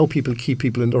to allow people, keep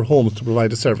people in their homes to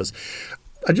provide a service?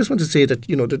 I just want to say that,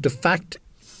 you know, that the fact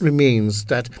remains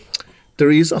that there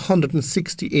is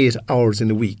 168 hours in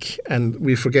a week, and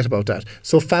we forget about that.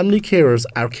 So family carers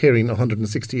are caring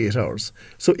 168 hours.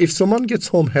 So if someone gets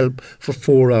home help for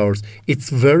 4 hours, it's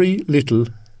very little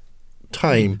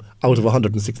time out of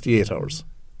 168 hours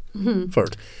for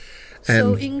it.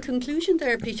 So in conclusion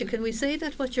there, Peter, can we say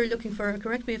that what you're looking for,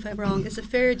 correct me if I'm wrong, is a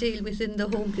fair deal within the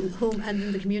home and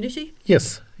in the community?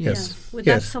 Yes. Yeah. Would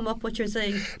that sum up what you're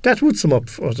saying? That would sum up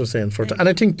what I'm saying for it. And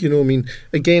I think,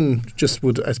 again, just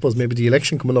would, I suppose, maybe the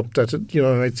election coming up, that,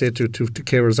 I'd say to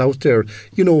carers out there,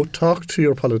 talk to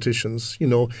your politicians,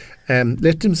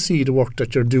 let them see the work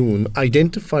that you're doing.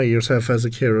 Identify yourself as a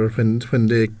carer when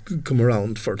they come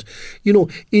around for it.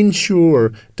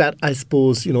 Ensure that, I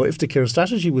suppose, if the care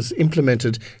strategy was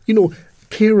implemented,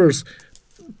 carers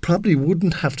probably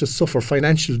wouldn't have to suffer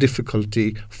financial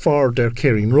difficulty for their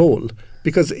caring role.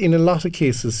 Because in a lot of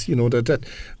cases, that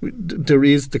there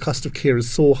is, the cost of care is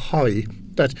so high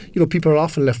that, people are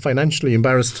often left financially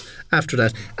embarrassed after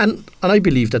that. And I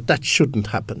believe that shouldn't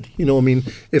happen.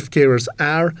 If carers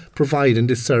are providing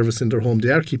this service in their home, they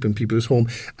are keeping people at home.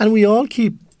 And we all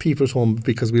keep people at home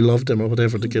because we love them or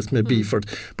whatever the case may be for it.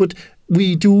 But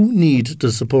we do need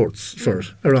the supports for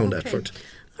it, around that for it.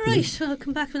 All right, we'll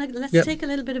come back. Let's take a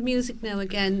little bit of music now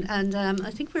again. And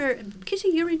I think Kitty,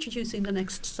 you're introducing the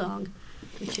next song,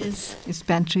 which is... It's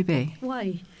Bantry Bay.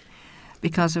 Why?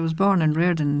 Because I was born and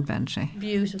reared in Bantry.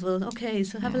 Beautiful. Okay,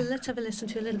 so let's have a listen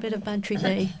to a little bit of Bantry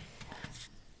Bay.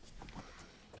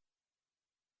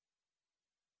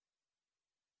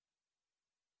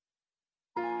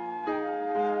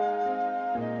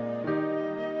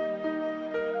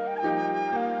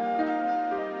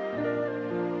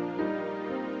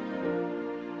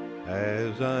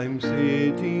 As I'm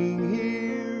sitting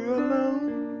here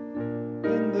alone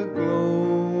in the gloaming,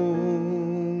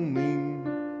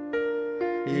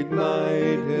 it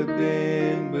might have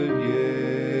been but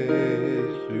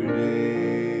yesterday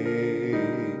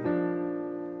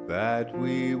that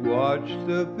we watched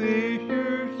the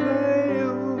fisher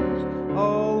sails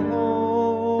all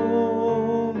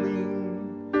homing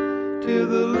till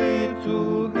the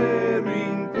little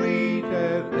herring fleet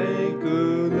at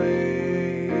anchor lay.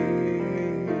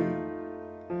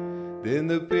 Then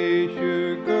the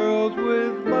fisher girls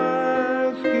with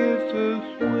baskets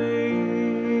a-swinging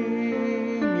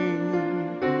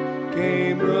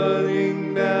came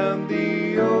running down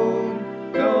the old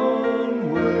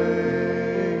Don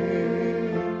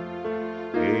Way.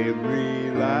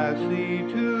 Every lassie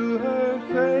to her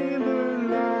sailor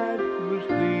lad was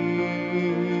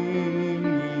singing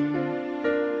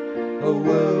a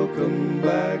welcome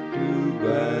back to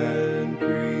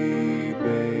Bantry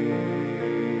Bay.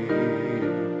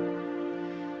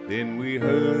 Then we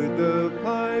heard the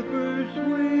piper's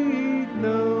sweet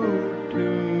note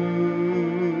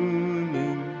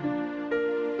tuning,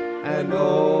 and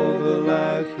all the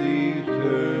lassies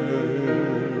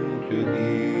turned to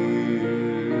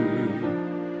hear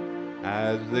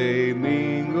as they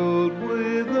mingled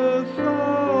with a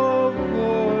soft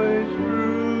voice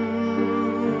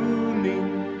crooning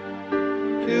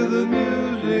till the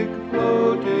music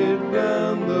floated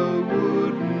down the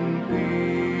wooden pier.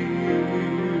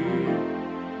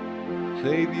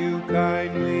 Save you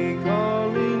kindly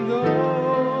calling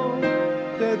on,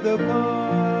 said the piper,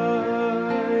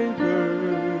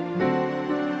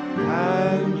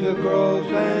 hands across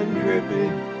and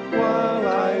tripping while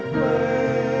I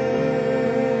play,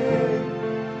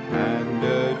 and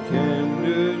a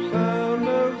tender sound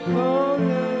of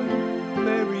song and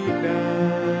merry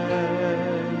dancing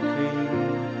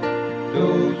so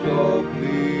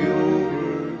softly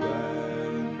over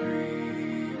Bantry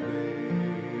Bay.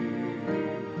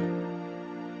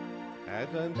 As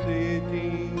I'm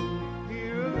sitting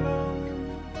here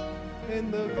alone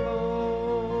in the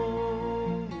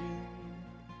gloaming,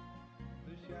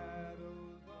 the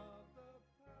shadows of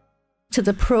to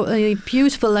the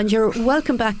beautiful, and you're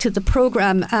welcome back to the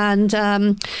programme. And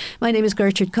my name is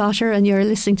Gertrude Cotter, and you're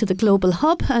listening to the Global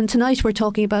Hub. And tonight we're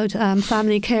talking about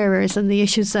family carers and the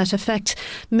issues that affect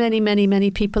many, many,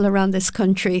 many people around this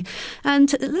country.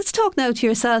 And let's talk now to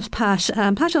yourself, Pat.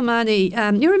 Pat O'Mahony,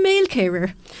 you're a male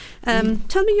carer.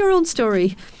 Tell me your own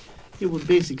story. Yeah, well,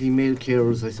 basically, male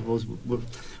carers, I suppose,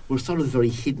 we're sort of very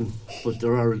hidden, but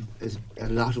there are a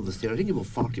lot of us there. I think about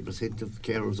 40% of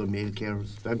carers are male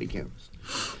carers, family carers.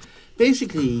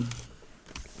 Basically,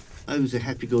 I was a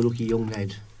happy-go-lucky young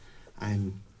lad,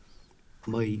 and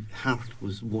my heart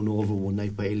was won over one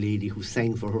night by a lady who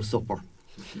sang for her supper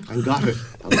and got it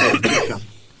outside the gift shop.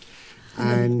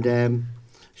 And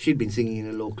she'd been singing in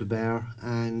a local bar,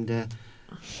 and,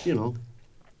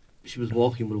 she was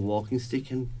walking with a walking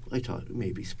stick, and I thought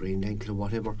maybe sprained ankle or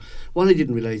whatever. What I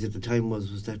didn't realise at the time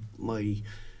was that my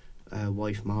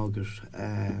wife Margaret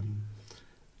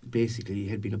basically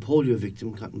had been a polio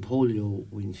victim, gotten polio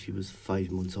when she was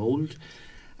 5 months old,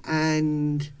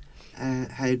 and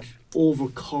had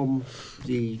overcome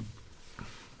the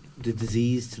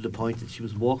disease to the point that she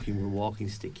was walking with a walking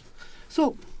stick.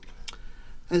 So,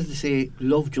 as they say,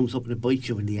 love jumps up and it bites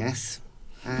you in the ass.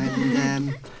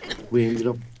 And we ended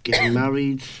up getting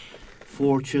married,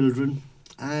 4 children,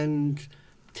 and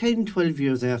 10, 12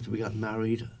 years after we got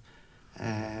married,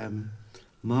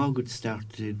 Margaret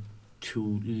started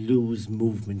to lose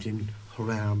movement in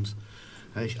her arms.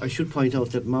 I should point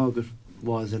out that Margaret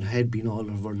was and had been all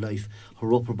of her life.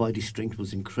 Her upper body strength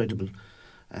was incredible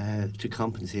to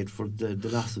compensate for the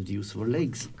loss of the use of her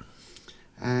legs.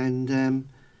 And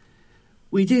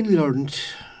we then learned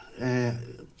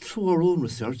through our own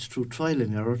research, through trial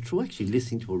and error, through actually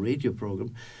listening to a radio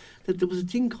programme, that there was a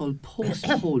thing called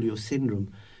post-polio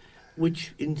syndrome,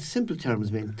 which in simple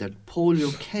terms meant that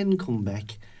polio can come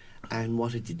back, and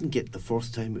what it didn't get the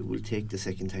first time, it will take the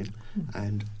second time.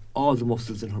 And all the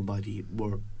muscles in her body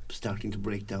were starting to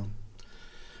break down.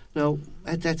 Now,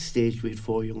 at that stage, we had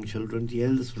 4 young children. The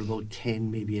eldest was about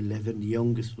 10, maybe 11. The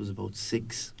youngest was about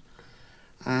 6.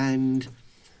 And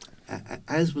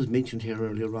as was mentioned here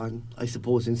earlier on, I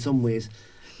suppose in some ways,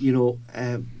 you know,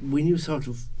 when you sort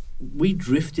of, we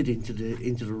drifted into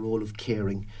the role of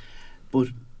caring, but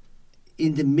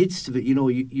in the midst of it, you know,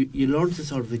 you learn to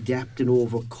sort of adapt and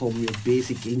overcome your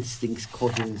basic instincts,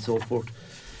 cutting and so forth.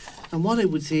 And what I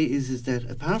would say is that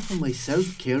apart from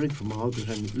myself caring for Margaret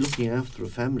and looking after a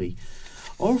family,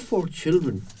 our 4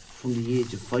 children from the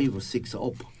age of 5 or 6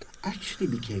 up actually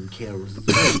became carers as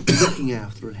well, looking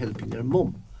after and helping their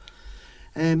mum.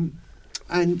 And,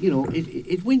 you know,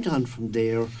 it went on from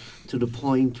there to the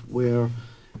point where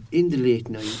in the late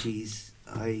 90s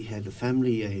I had a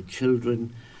family, I had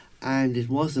children, and it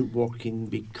wasn't working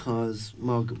because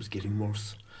Margaret was getting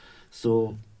worse.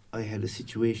 So I had a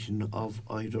situation of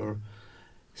either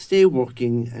stay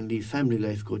working and leave family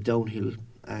life go downhill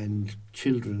and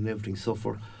children and everything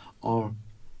suffer, or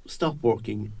stop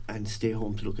working and stay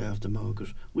home to look after Margaret,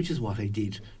 which is what I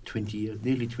did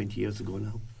nearly 20 years ago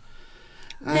now.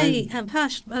 Hey,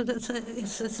 Pat, well,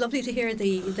 it's lovely to hear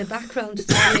the background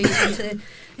story. And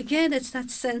again, it's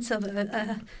that sense of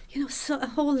a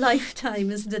whole lifetime,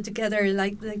 isn't it, together,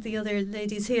 like the other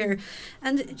ladies here.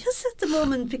 And just at the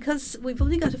moment, because we've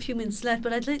only got a few minutes left,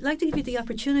 but I'd like to give you the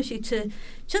opportunity to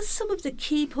just some of the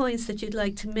key points that you'd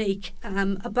like to make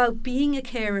about being a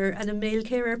carer and a male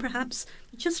carer, perhaps.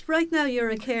 Just right now, you're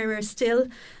a carer still.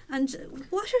 And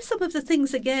what are some of the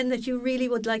things, again, that you really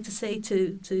would like to say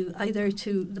to either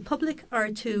to the public or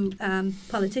to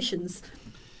politicians?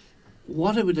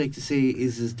 What I would like to say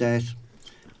is that,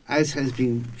 as has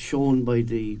been shown by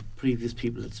the previous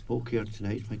people that spoke here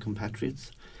tonight, my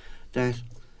compatriots, that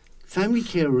family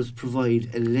carers provide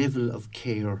a level of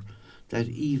care that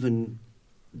even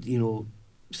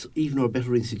our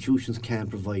better institutions can't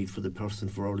provide for the person,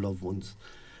 for our loved ones.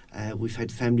 We've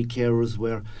had family carers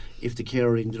where if the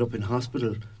carer ended up in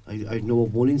hospital, I know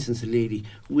of one instance, a lady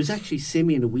who was actually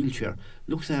semi in a wheelchair,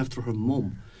 looks after her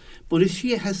mum. But if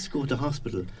she has to go to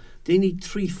hospital, they need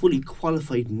 3 fully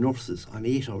qualified nurses on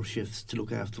 8-hour shifts to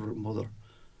look after her mother.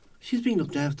 She's being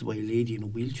looked after by a lady in a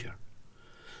wheelchair.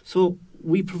 So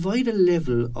we provide a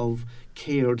level of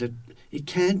care that it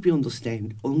can't be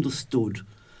understood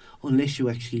unless you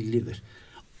actually live it.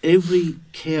 Every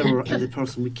carer and the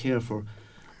person we care for,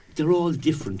 they're all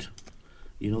different.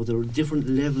 You know, there are different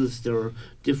levels, there are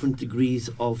different degrees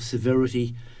of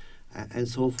severity and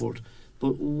so forth.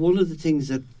 But one of the things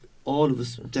that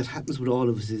happens with all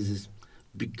of us is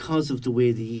because of the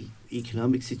way the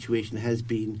economic situation has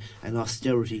been and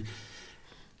austerity,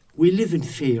 we live in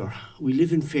fear. We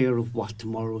live in fear of what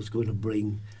tomorrow is going to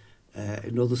bring.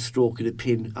 Another stroke of the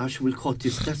pen. We'll cut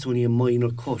this, that's only a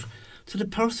minor cut. To the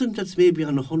person that's maybe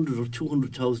on 100 or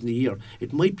 200,000 a year,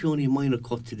 it might be only a minor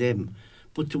cut to them.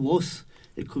 But to us,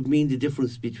 it could mean the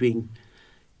difference between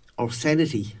our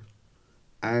sanity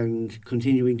and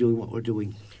continuing doing what we're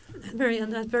doing. On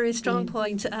that very strong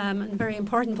point and very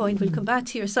important point, we'll come back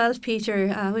to yourself,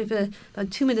 Peter. We've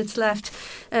about 2 minutes left.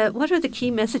 What are the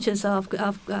key messages of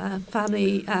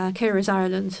Family Carers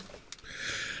Ireland?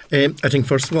 I think,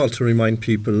 first of all, to remind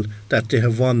people that they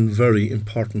have one very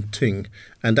important thing,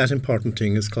 and that important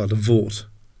thing is called a vote,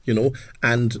 you know,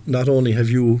 and not only have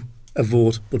you a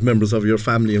vote, but members of your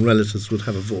family and relatives would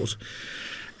have a vote.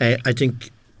 I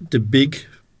think the big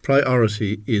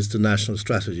priority is the national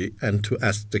strategy, and to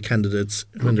ask the candidates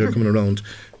when they're coming around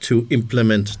to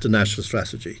implement the national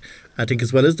strategy. I think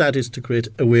as well as that is to create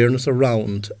awareness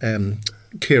around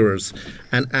carers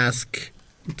and ask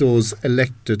those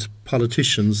elected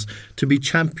politicians to be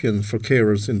champion for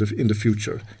carers in the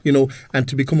future, and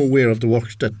to become aware of the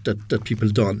work that people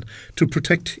done to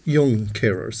protect young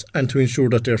carers and to ensure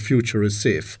that their future is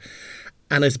safe.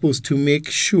 And I suppose to make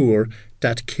sure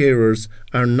that carers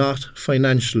are not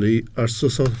financially or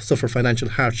suffer financial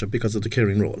hardship because of the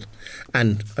caring role.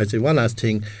 And I'd say one last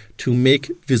thing, to make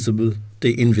visible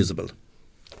the invisible.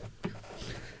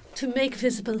 To make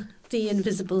visible the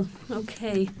invisible.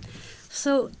 Okay.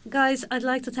 So, guys, I'd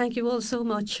like to thank you all so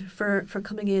much for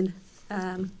coming in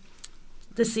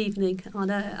this evening on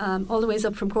all the ways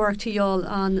up from Cork to Youghal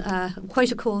on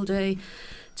quite a cold day,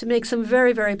 to make some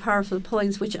very, very powerful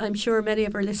points, which I'm sure many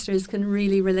of our listeners can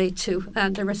really relate to.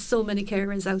 And there are so many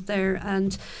carers out there.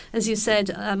 And as you said,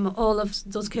 all of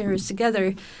those carers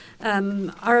together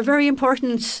are a very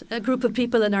important group of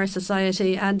people in our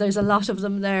society. And there's a lot of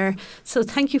them there. So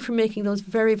thank you for making those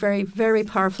very, very, very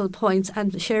powerful points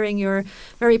and sharing your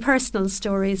very personal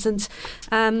stories. And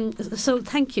so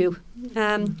thank you.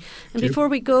 And before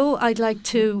we go, I'd like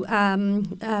to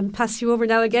pass you over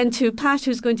now again to Pat,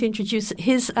 who's going to introduce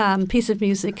his piece of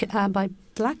music by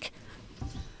Black.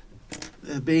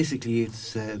 Basically,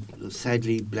 it's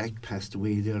sadly Black passed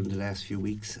away there in the last few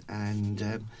weeks,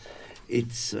 and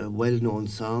it's a well-known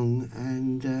song,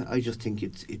 and I just think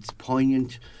it's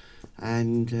poignant,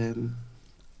 and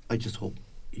I just hope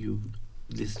you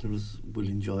listeners will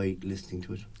enjoy listening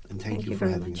to it. And thank you for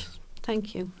very having much. us.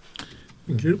 Thank you.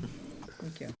 Thank you.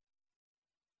 Thank you.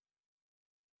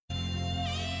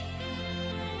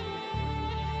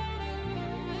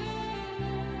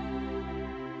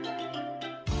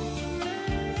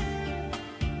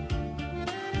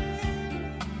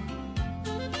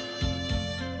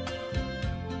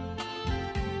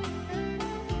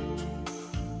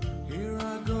 Here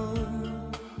I go,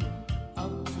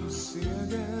 out to sea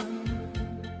again.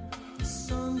 The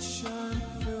sunshine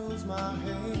fills my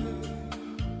head,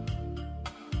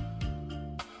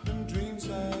 and dreams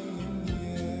lie in the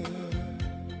air.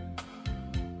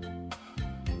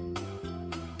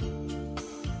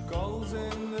 Gulls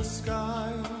in the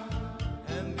sky,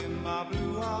 and in my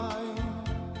blue eye,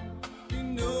 you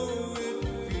know it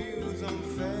feels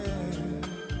unfair.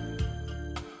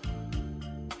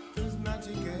 There's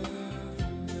magic everywhere.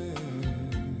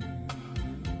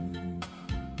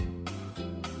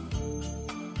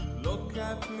 Look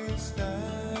at me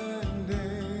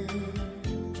standing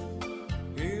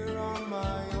here on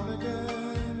my own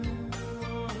again,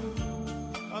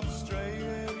 up straight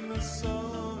in the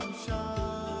sunshine.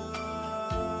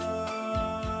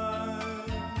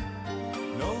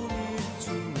 No need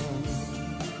to run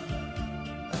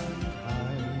and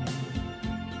hide.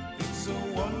 It's a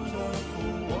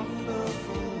wonderful,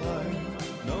 wonderful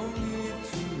life. No need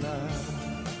to laugh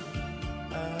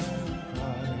and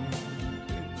cry.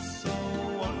 It's so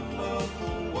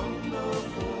wonderful,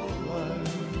 wonderful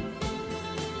life.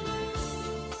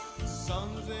 The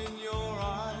sun's in your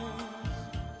eyes,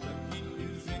 the heat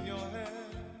is in your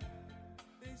head.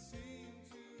 They seem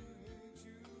to hate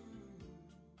you.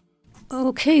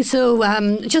 Okay, so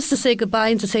just to say goodbye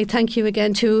and to say thank you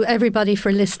again to everybody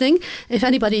for listening. If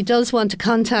anybody does want to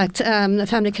contact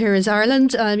Family Carers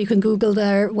Ireland, you can Google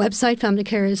their website, Family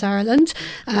Carers Ireland.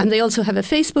 They also have a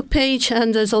Facebook page,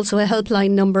 and there's also a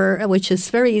helpline number, which is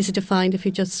very easy to find if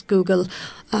you just Google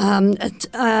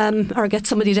or get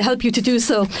somebody to help you to do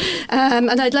so.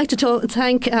 And I'd like to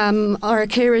thank our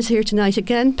carers here tonight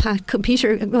again,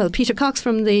 Peter Cox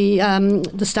from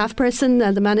the staff person,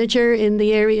 the manager in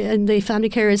the area in the Family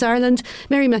Carers Ireland,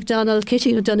 Mary MacDonald,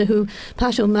 Kitty O'Donoghue,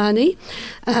 Pat O'Mahony.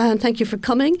 Thank you for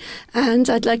coming. And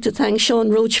I'd like to thank Sean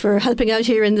Roach for helping out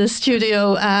here in the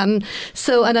studio. And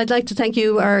I'd like to thank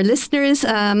you, our listeners.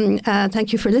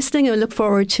 Thank you for listening. I look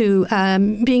forward to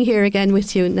being here again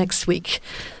with you next week.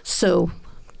 So,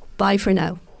 bye for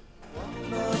now.